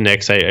 Anything to help the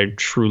Knicks, I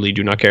truly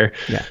do not care.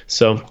 Yeah.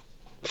 So,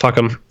 fuck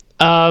them.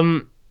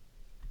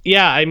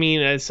 Yeah, I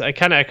mean, I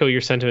kind of echo your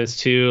sentiments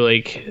too.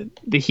 Like,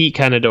 the Heat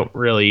kind of don't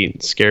really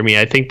scare me.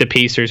 I think the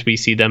Pacers, we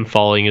see them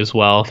falling as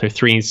well. They're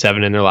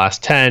 3-7 in their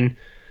last 10,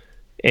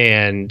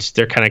 and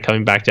they're kind of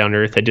coming back down to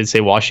earth. I did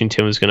say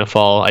Washington was going to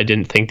fall. I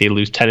didn't think they'd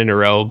lose 10 in a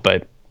row,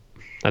 but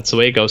that's the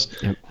way it goes.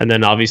 Yep. And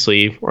then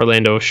obviously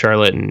Orlando,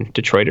 Charlotte, and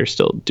Detroit are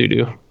still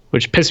doo-doo,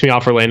 which pissed me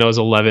off. Orlando is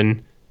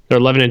 11. They're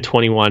 11-21.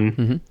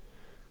 Mm-hmm.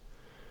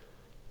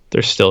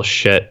 They're still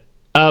shit.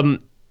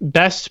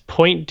 Best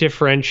point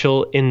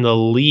differential in the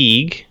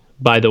league,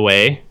 by the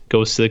way,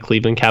 goes to the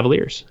Cleveland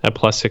Cavaliers at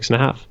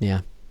 +6.5.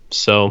 Yeah.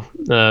 So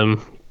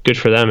good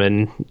for them.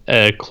 And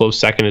a close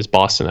second is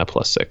Boston at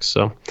 +6.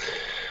 So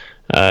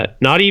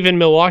not even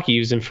Milwaukee,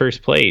 who's in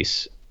first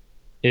place,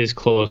 is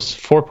close,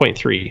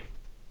 4.3.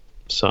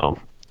 So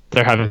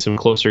they're having some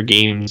closer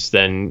games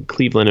than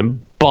Cleveland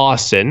and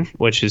Boston,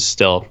 which is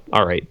still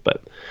all right.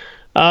 But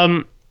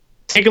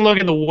take a look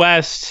at the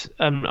West.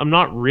 I'm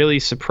not really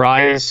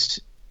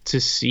surprised to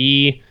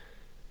see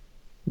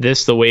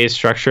this the way it's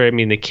structured. I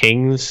mean, the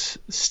Kings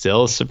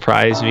still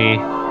surprise me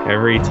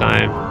every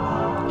time.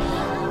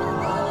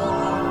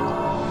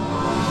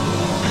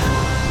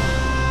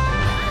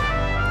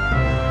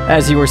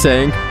 As you were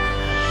saying.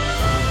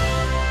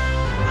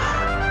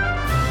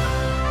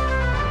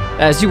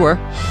 As you were.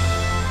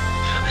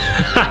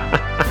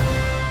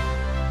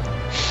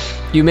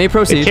 You may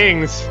proceed.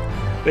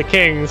 The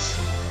Kings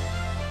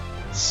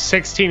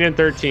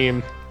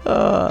 16-13.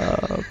 Oh,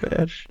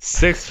 man.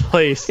 6th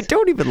place. I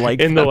don't even like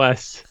in them. The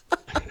West.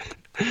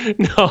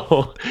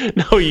 No,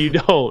 you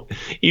don't.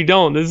 You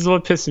don't. This is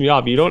what pisses me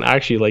off. You don't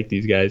actually like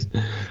these guys.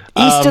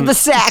 East of the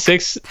sack.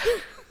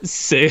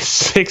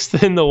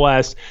 Sixth in the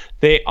West.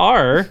 They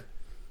are,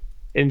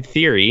 in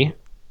theory,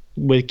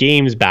 with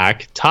games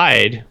back,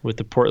 tied with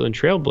the Portland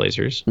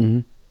Trailblazers,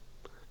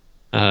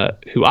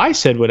 who I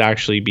said would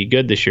actually be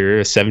good this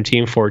year, a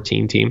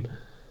 17-14 team.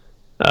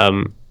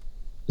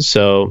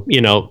 So,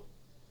 you know,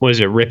 what is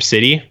it, Rip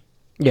City?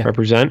 Yeah.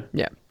 Represent?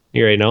 Yeah.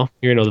 You already know.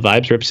 You already know the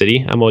vibes, Rip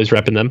City. I'm always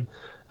repping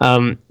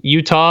them.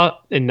 Utah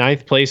in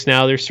 9th place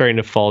now. They're starting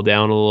to fall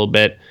down a little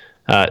bit.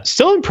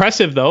 Still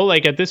impressive, though.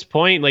 Like, at this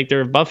point, like,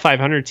 they're above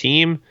 500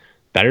 team.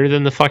 Better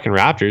than the fucking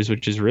Raptors,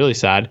 which is really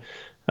sad.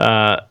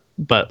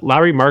 But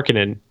Lauri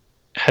Markkanen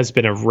has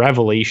been a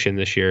revelation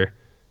this year.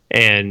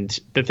 And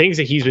the things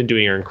that he's been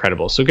doing are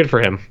incredible. So good for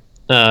him.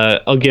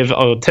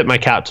 I'll tip my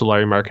cap to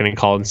Larry Markin and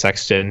Colin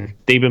Sexton.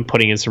 They've been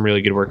putting in some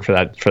really good work for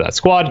that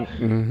squad.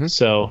 Mm-hmm.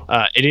 So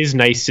it is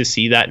nice to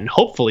see that, and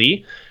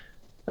hopefully,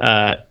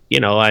 and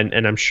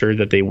I'm sure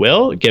that they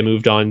will get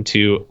moved on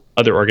to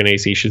other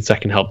organizations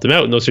that can help them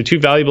out. And those are two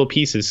valuable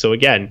pieces. So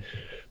again,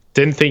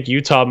 didn't think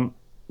Utah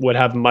would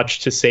have much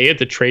to say at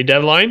the trade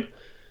deadline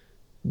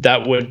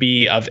that would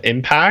be of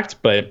impact,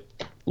 but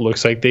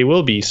looks like they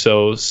will be.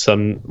 So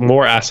some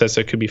more assets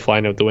that could be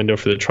flying out the window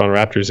for the Toronto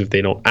Raptors if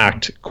they don't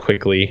act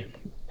quickly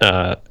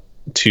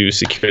to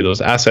secure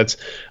those assets.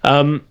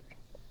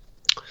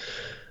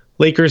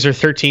 Lakers are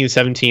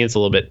 13-17. It's a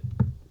little bit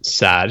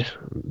sad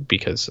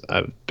because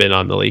I've been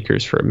on the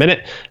Lakers for a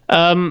minute.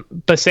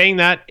 But saying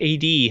that,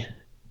 AD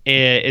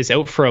is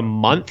out for a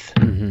month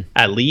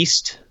at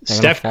least.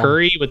 Steph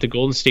Curry with the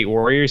Golden State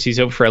Warriors, he's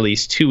out for at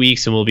least 2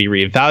 weeks and will be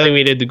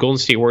reevaluated. The Golden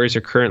State Warriors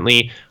are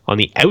currently on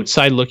the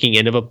outside looking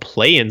in of a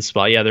play-in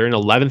spot. Yeah, they're in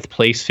 11th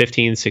place,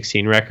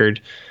 15-16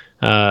 record.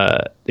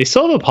 They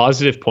still have a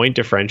positive point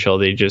differential.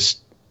 They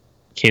just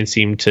can't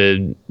seem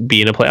to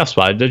be in a playoff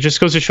spot. That just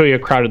goes to show you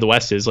how crowded the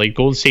West is. Like,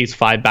 Golden State's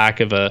 5 back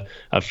of a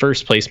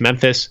first place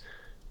Memphis,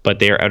 but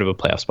they are out of a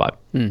playoff spot.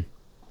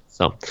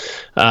 So,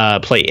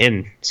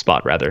 play-in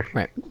spot rather.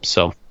 Right.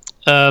 So,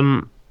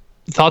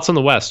 thoughts on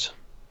the West?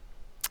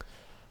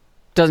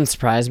 Doesn't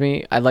surprise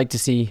me. I'd like to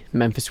see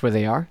Memphis where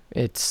they are.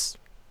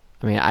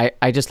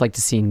 I just like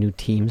to see new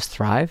teams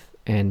thrive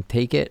and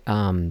take it.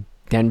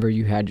 Denver,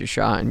 you had your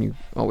shot and you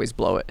always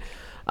blow it.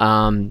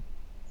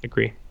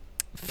 Agree.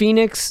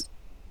 Phoenix,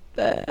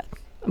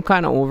 I'm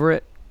kind of over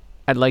it.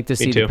 I'd like to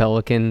see the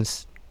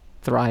Pelicans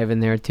thrive in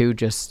there too.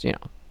 Just,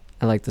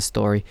 I like the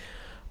story.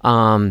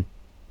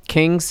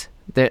 Kings,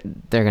 they're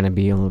going to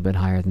be a little bit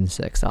higher than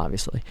 6,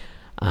 obviously.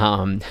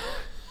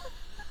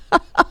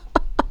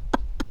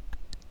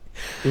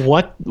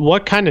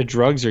 What kind of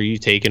drugs are you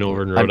taking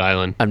over in Rhode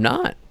Island? I'm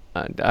not.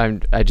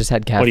 I just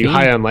had caffeine. What, are you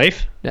high on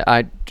life?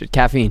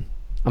 Caffeine.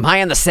 I'm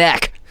high on the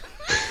sack.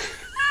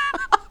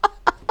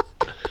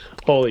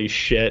 Holy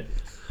shit.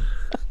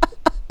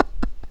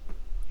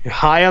 You're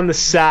high on the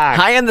sack.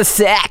 High on the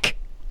sack.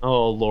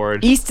 Oh,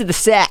 Lord. East of the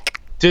sack.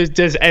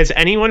 Has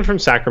anyone from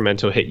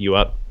Sacramento hit you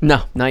up?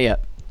 No, not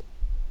yet.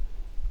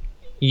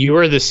 You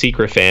are the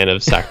secret fan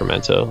of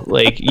Sacramento.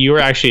 Like, you are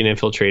actually an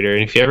infiltrator.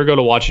 And if you ever go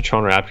to watch a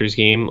Toronto Raptors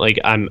game, like,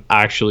 I'm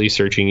actually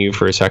searching you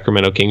for a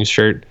Sacramento Kings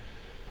shirt.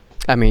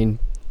 I mean,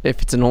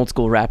 if it's an old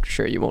school Raptor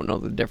shirt, you won't know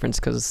the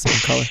difference because it's the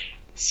same color.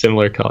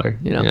 Similar color.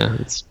 Yeah,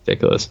 it's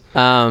ridiculous.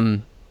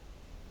 Nothing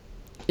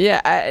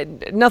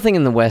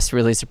in the West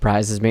really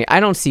surprises me.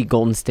 I don't see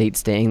Golden State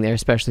staying there,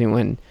 especially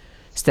when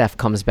Steph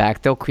comes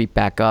back. They'll creep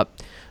back up.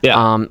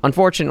 Yeah.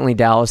 Unfortunately,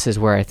 Dallas is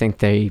where I think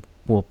they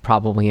will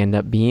probably end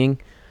up being.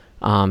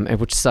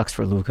 Which sucks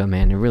for Luka,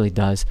 man. It really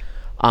does.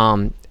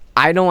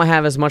 I don't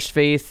have as much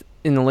faith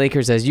in the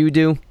Lakers as you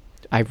do.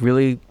 I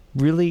really,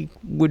 really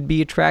would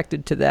be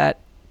attracted to that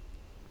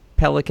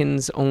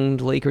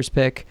Pelicans-owned Lakers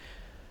pick.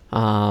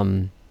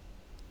 That's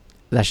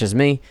just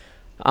me.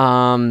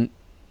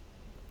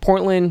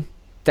 Portland,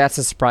 that's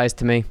a surprise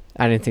to me.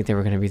 I didn't think they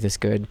were going to be this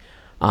good.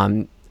 I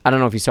don't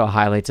know if you saw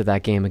highlights of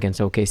that game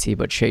against OKC,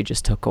 but Shea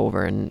just took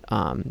over, and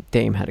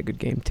Dame had a good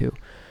game too.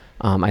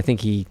 I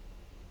think he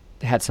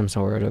had some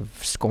sort of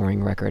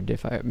scoring record,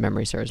 if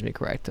memory serves me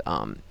correct.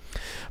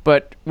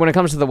 But when it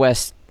comes to the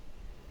West,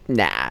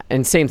 nah.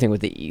 And same thing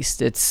with the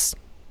East. It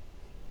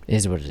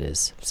is what it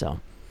is. So,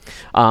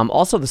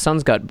 also the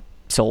Suns got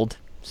sold,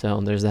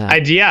 so there's that.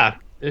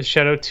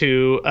 Shout out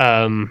to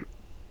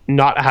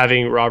not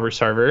having Robert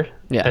Sarver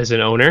as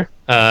an owner.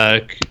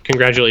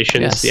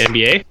 Congratulations to the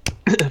NBA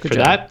for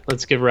that.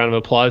 Let's give a round of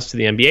applause to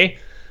the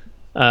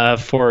NBA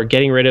for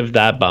getting rid of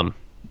that bum.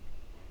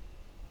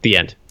 The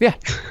end. Yeah.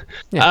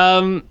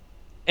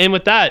 And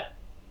with that,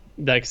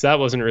 because that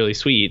wasn't really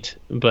sweet,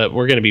 but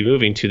we're going to be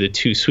moving to the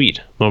too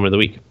sweet moment of the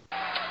week.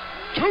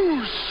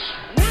 Too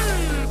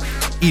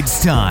sweet.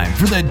 It's time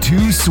for the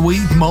too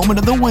sweet moment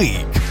of the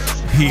week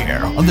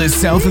here on the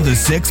South of the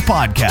Six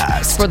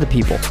podcast. For the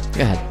people.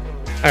 Go ahead.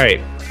 All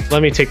right.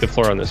 Let me take the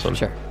floor on this one.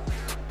 Sure.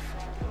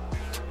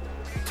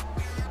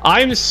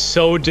 I'm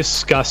so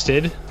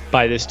disgusted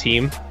by this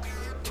team.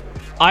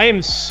 I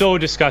am so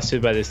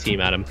disgusted by this team,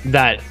 Adam,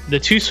 that the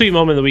too sweet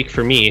moment of the week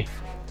for me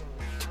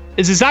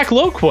is a Zach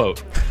Lowe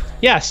quote.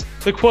 Yes,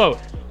 the quote,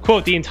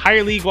 the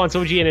entire league wants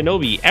OG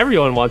Anunoby.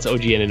 Everyone wants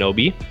OG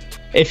Anunoby.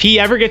 If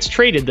he ever gets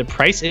traded, the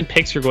price and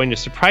picks are going to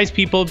surprise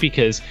people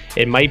because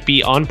it might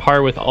be on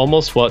par with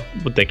almost what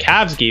the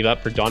Cavs gave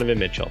up for Donovan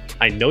Mitchell.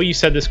 I know you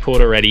said this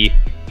quote already.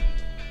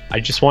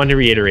 I just wanted to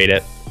reiterate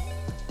it.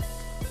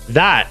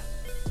 That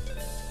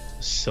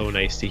was so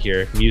nice to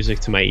hear.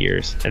 Music to my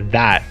ears. And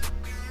that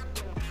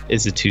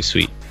is the too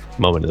sweet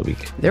moment of the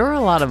week. There are a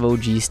lot of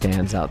OG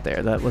stans out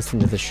there that listen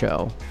to the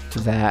show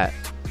that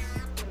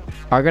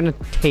are going to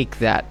take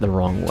that the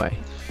wrong way.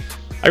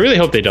 I really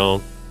hope they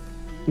don't.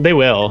 They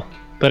will,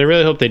 but I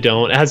really hope they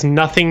don't. It has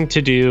nothing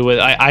to do with...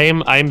 I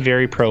am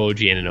very pro OG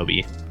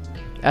Anunoby.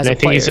 I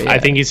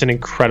think he's an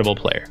incredible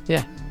player.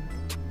 Yeah.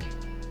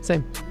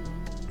 Same.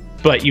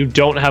 but you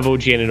don't have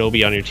OG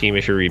Anunoby on your team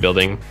if you're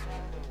rebuilding.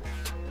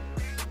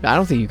 I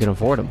don't think you can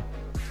afford him.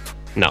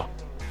 No.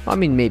 I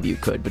mean, maybe you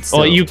could, but still.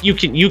 Well,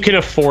 you can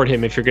afford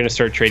him if you're going to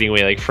start trading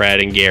away like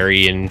Fred and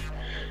Gary and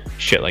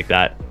shit like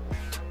that.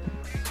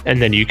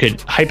 And then you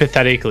could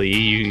hypothetically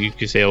you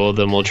could say, well,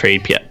 then we'll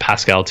trade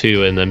Pascal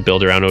too, and then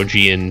build around OG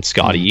and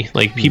Scotty.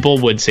 Like people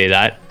would say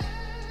that.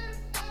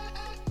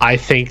 I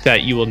think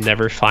that you will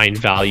never find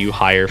value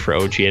higher for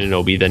OG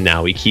Anunoby than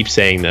now. We keep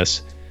saying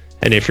this,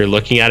 and if you're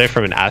looking at it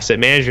from an asset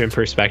management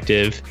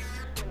perspective,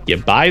 you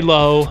buy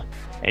low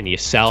and you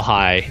sell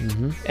high,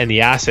 and the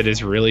asset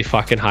is really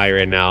fucking high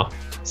right now.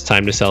 It's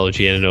time to sell OG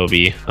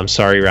Anunoby. I'm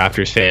sorry,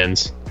 Raptors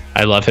fans.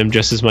 I love him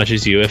just as much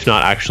as you, if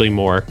not actually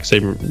more, because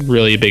I'm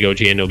really a big OG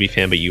Anunoby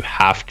fan. But you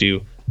have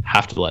to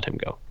let him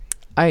go.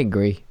 I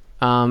agree.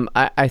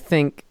 I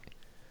think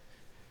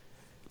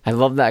I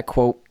love that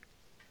quote.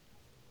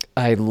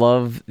 I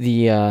love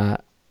the.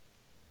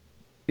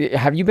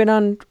 Have you been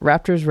on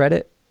Raptors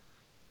Reddit?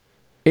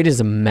 It is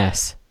a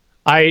mess.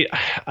 I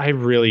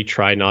really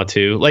try not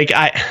to.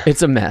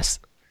 It's a mess.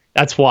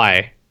 That's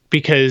why,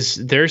 because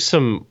there's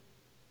some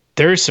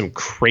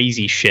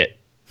crazy shit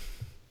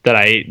that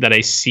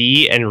I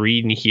see and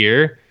read and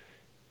hear,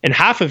 and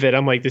half of it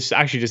I'm like, this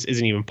actually just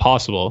isn't even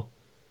possible,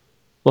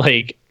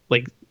 like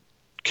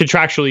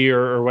contractually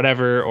or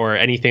whatever or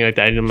anything like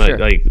that. And I'm Sure.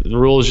 like the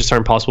rules just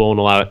aren't possible, won't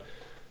allow it.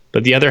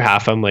 But the other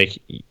half, I'm like,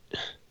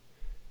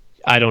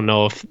 I don't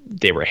know if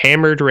they were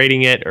hammered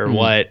rating it or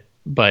what,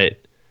 but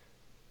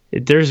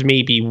there's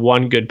maybe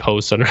one good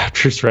post on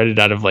Raptors Reddit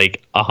out of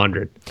like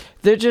 100.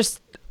 They're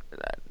just,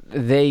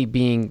 they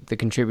being the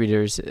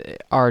contributors,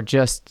 are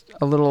just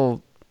a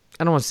little,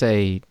 I don't want to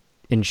say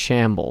in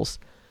shambles,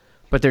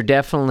 but they're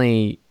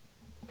definitely,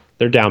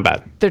 They're down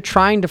bad. they're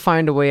trying to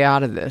find a way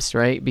out of this,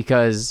 right?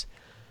 Because,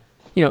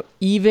 you know,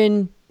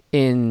 even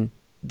in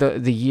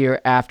the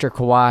year after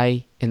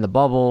Kawhi in the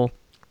bubble,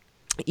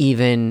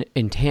 even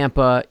in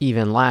Tampa,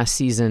 even last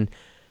season,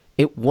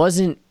 it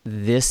wasn't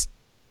this,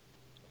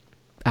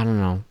 I don't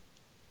know,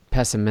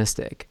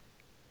 pessimistic,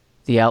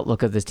 the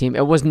outlook of this team.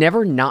 It was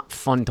never not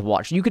fun to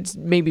watch. You could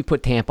maybe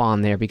put Tampa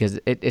on there because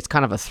it's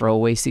kind of a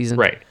throwaway season.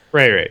 Right.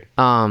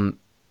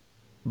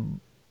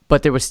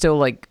 But there was still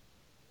like,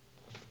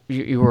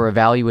 you were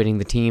evaluating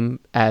the team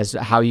as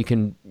how you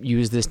can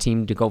use this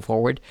team to go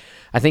forward.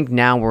 I think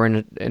now we're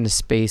in a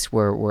space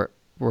where we're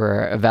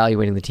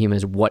evaluating the team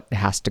as what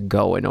has to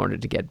go in order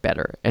to get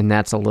better, and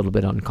that's a little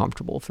bit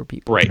uncomfortable for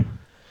people. Right.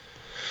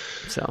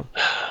 So,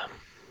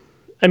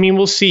 I mean,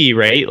 we'll see,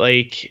 right?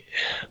 Like,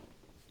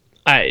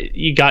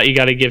 you got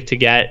to give to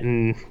get,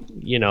 and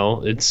you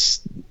know,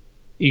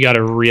 you got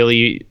to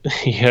really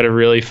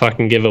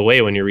fucking give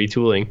away when you're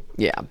retooling.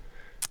 yeah.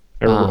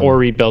 Or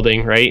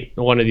rebuilding, right?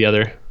 One or the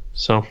other.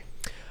 So,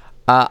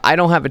 I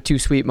don't have a too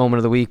sweet moment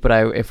of the week,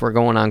 but if we're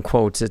going on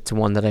quotes, it's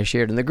one that I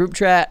shared in the group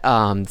chat.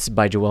 This is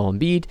by Joel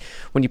Embiid.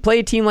 When you play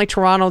a team like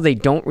Toronto, they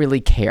don't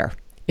really care.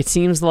 It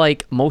seems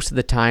like most of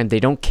the time they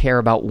don't care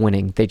about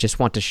winning. They just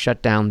want to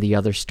shut down the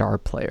other star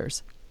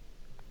players.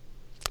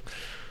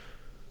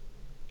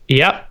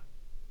 yep.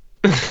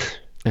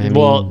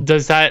 Well, what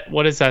does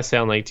that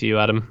sound like to you,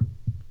 Adam?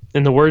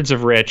 In the words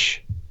of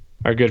Rich,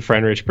 our good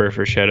friend Rich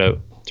Burfer, shout out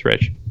to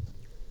Rich.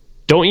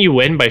 Don't you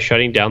win by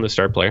shutting down the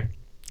star player?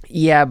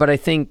 Yeah, but I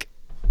think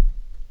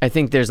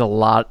there's a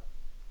lot.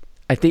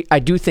 I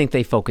do think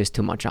they focus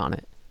too much on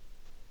it,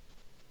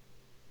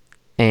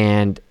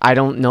 and I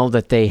don't know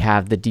that they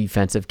have the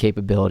defensive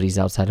capabilities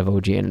outside of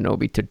OG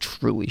Anunoby to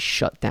truly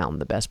shut down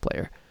the best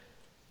player.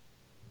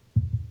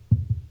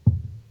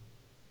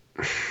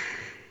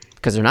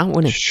 Because they're not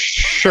winning.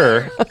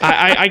 Sure,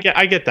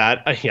 I get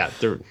that. Yeah,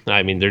 they're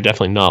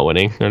definitely not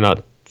winning. They're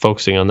not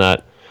focusing on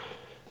that.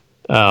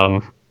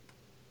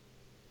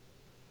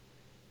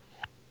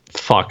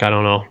 Fuck, I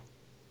don't know.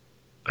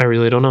 I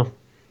really don't know.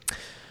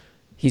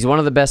 He's one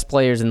of the best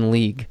players in the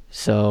league,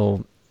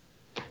 so.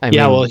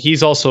 Well,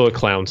 he's also a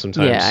clown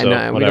sometimes. Yeah, so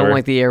I know. We don't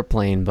like the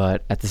airplane,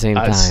 but at the same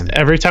time,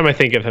 every time I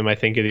think of him, I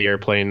think of the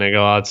airplane. And I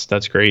go, "Oh,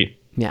 that's great."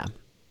 Yeah.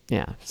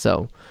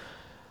 So,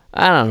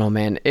 I don't know,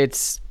 man.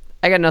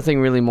 I got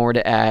nothing really more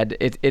to add.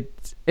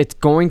 It's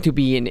going to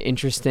be an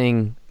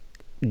interesting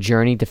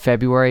journey to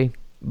February,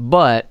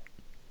 but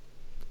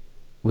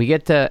we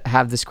get to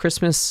have this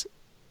Christmas,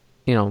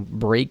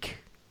 break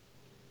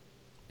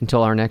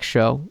until our next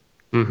show.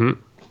 Mm-hmm.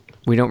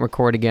 We don't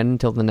record again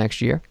until the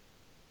next year,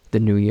 the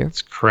new year.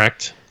 That's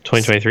correct.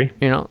 2023.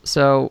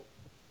 So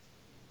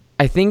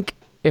I think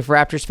if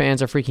Raptors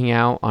fans are freaking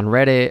out on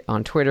Reddit,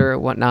 on Twitter,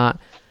 whatnot,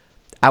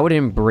 I would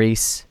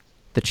embrace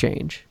the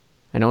change.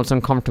 I know it's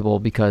uncomfortable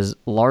because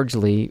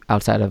largely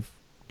outside of,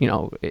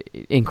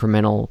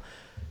 incremental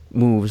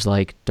moves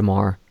like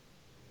DeMar,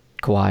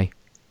 Kawhi,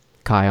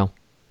 Kyle,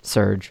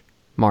 Serge,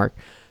 Mark,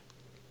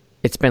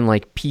 it's been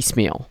like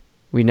piecemeal.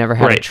 We never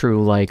had a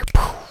true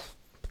poof.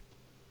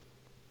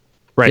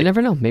 Right. You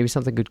never know. Maybe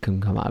something good can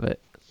come out of it.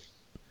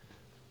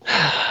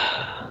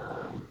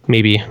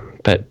 Maybe,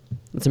 but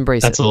let's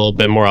embrace it. That's a little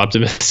bit more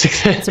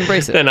optimistic let's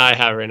embrace it. than I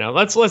have right now.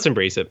 Let's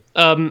embrace it.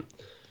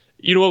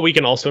 You know what? We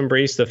can also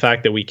embrace the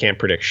fact that we can't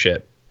predict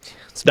shit.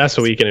 That's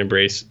what we can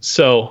embrace.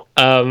 So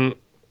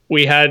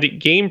we had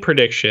game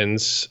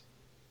predictions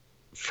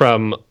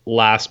from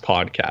last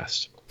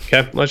podcast.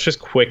 Okay, let's just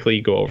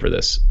quickly go over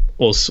this.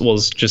 We'll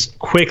just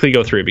quickly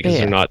go through it because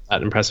they're not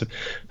that impressive.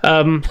 We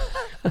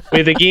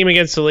had the game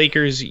against the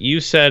Lakers. You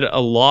said a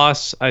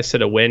loss. I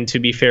said a win. To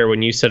be fair,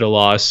 when you said a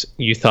loss,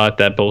 you thought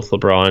that both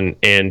LeBron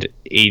and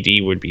AD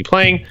would be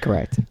playing.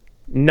 Correct.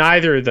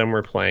 Neither of them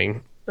were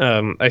playing.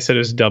 I said it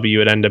was a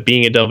W. It ended up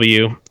being a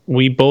W.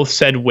 We both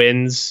said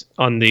wins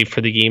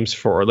for the games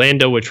for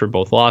Orlando, which were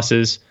both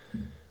losses.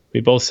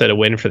 We both said a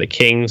win for the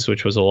Kings,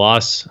 which was a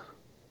loss.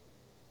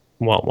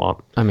 Womp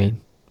womp. I mean,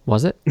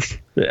 was it?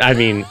 I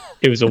mean,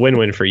 it was a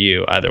win-win for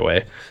you either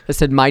way. I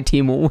said my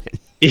team will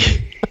win.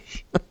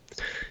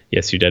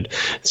 Yes, you did.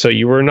 So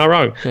you were not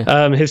wrong.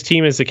 Yeah. His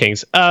team is the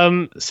Kings.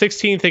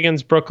 16th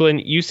against Brooklyn.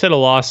 You said a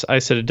loss. I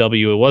said a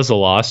W. It was a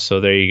loss. So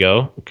there you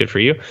go. Good for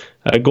you.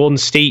 Golden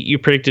State, you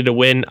predicted a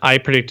win. I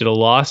predicted a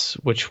loss,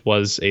 which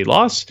was a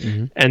loss.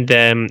 Mm-hmm. And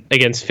then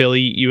against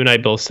Philly, you and I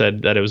both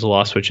said that it was a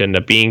loss, which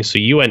ended up being. So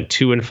you went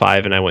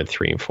 2-5 and I went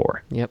 3-4.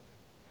 Yep.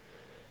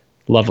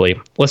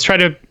 Lovely. Let's try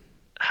to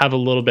have a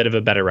little bit of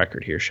a better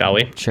record here, shall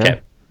we? Sure.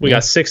 Okay. We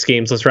got 6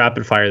 games. Let's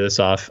rapid fire this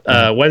off.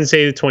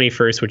 Wednesday the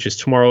 21st, which is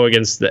tomorrow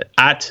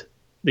at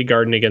the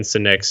Garden against the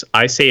Knicks.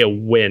 I say a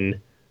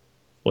win.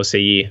 What say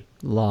ye?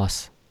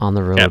 Loss. On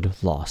the road,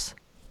 loss.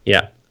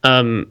 Yeah.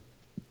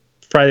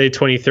 Friday the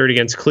 23rd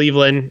against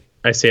Cleveland.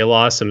 I say a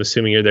loss. I'm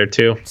assuming you're there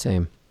too.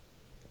 Same.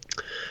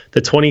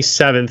 The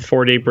 27th,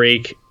 4-day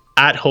break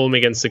at home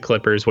against the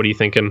Clippers. What are you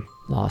thinking?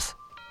 Loss.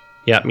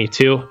 Yeah, me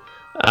too.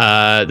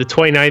 The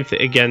 29th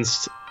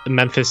against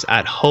Memphis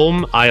at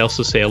home. I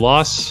also say a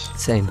loss.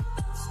 Same.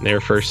 They're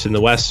first in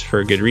the West for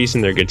a good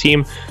reason. They're a good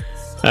team.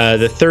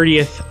 The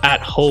 30th at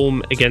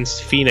home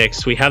against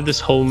Phoenix. We have this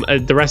home.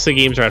 The rest of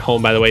the games are at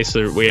home, by the way.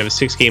 So we have a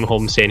 6-game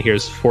homestand.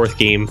 Here's the 4th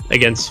game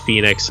against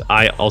Phoenix.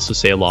 I also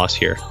say a loss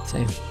here.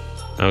 Same.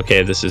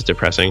 Okay, this is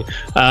depressing.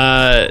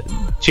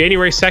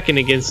 January 2nd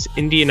against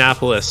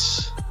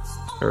Indianapolis.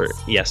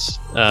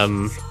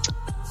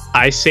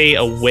 I say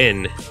a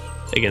win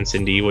against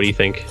Indy. What do you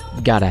think?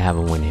 Gotta have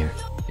a win here.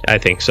 I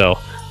think so.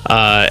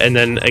 And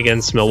then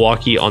against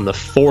Milwaukee on the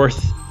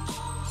 4th,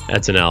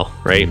 that's an L,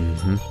 right?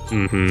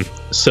 Mm-hmm.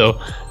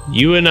 So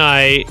you and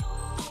I,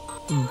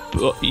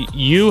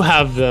 you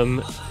have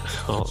them.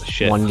 Oh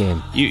shit! One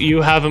game.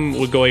 You have them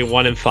going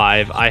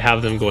 1-5. I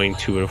have them going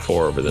 2-4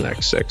 over the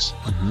next 6.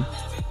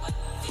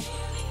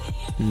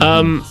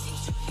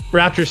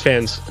 Raptors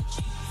fans,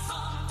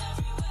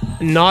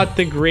 not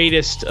the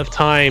greatest of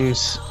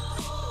times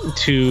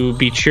to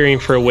be cheering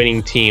for a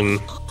winning team.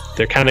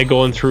 They're kind of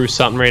going through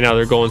something right now.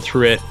 They're going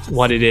through it.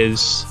 What it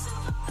is,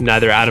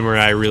 neither Adam or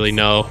I really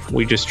know.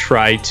 We just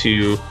try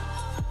to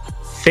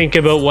think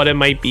about what it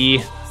might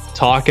be,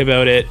 talk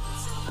about it,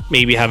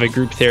 maybe have a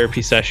group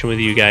therapy session with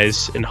you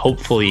guys, and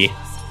hopefully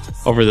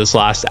over this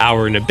last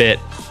hour and a bit,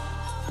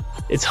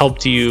 it's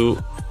helped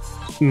you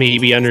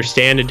maybe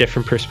understand a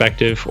different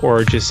perspective,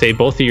 or just say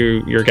both of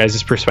your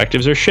guys'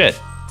 perspectives are shit.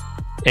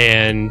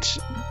 And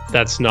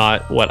that's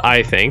not what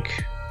I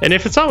think. And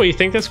if it's not what you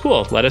think, that's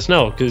cool. Let us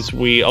know, because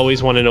we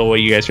always want to know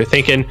what you guys are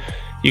thinking.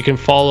 You can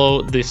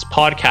follow this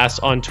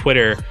podcast on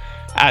Twitter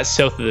at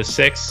South of the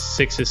Six.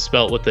 6 is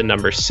spelled with the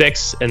number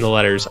 6 and the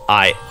letters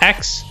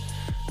IX.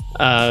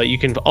 You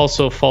can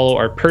also follow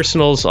our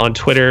personals on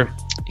Twitter.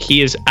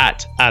 He is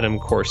at Adam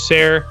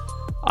Corsair.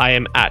 I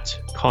am at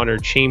Connor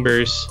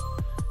Chambers.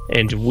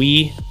 And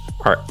we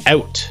are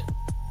out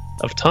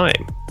of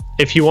time.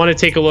 If you want to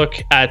take a look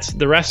at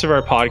the rest of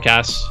our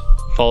podcasts,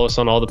 follow us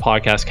on all the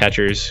podcast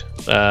catchers.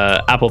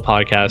 Apple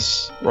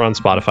Podcasts. We're on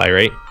Spotify,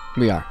 right?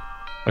 We are.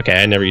 Okay,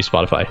 I never use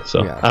Spotify.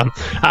 So Apple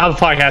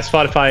Podcasts,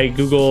 Spotify,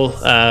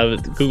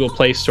 Google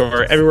Play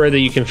Store, everywhere that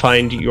you can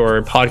find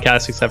your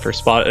podcasts except for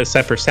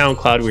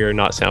SoundCloud. We are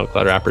not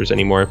SoundCloud rappers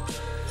anymore.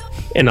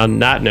 And on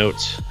that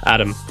note,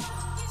 Adam,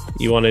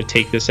 you want to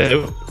take this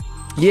out?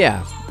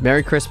 Yeah.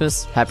 Merry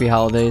Christmas. Happy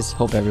holidays.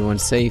 Hope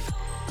everyone's safe.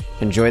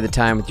 Enjoy the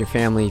time with your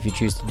family if you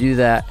choose to do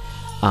that.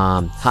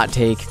 Hot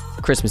take.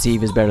 Christmas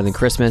Eve is better than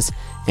Christmas,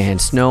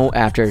 and snow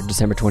after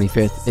December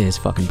 25th is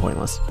fucking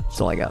pointless. That's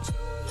all I got.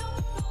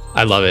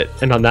 I love it.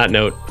 And on that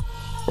note,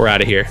 we're out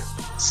of here.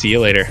 See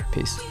you later.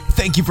 Peace.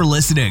 Thank you for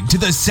listening to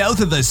the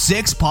South of the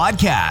Six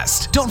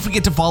podcast. Don't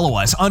forget to follow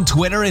us on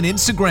Twitter and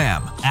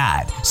Instagram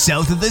at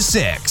South of the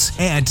Six,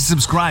 and to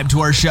subscribe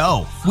to our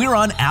show. We're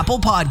on Apple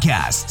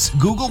Podcasts,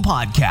 Google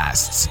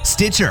Podcasts,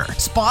 Stitcher,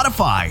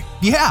 Spotify.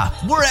 Yeah,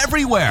 we're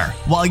everywhere.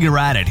 While you're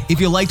at it, if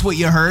you liked what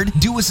you heard,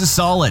 do us a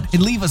solid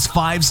and leave us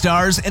 5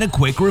 stars and a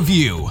quick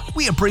review.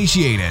 We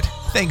appreciate it.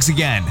 Thanks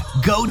again.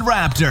 Go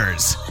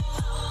Raptors.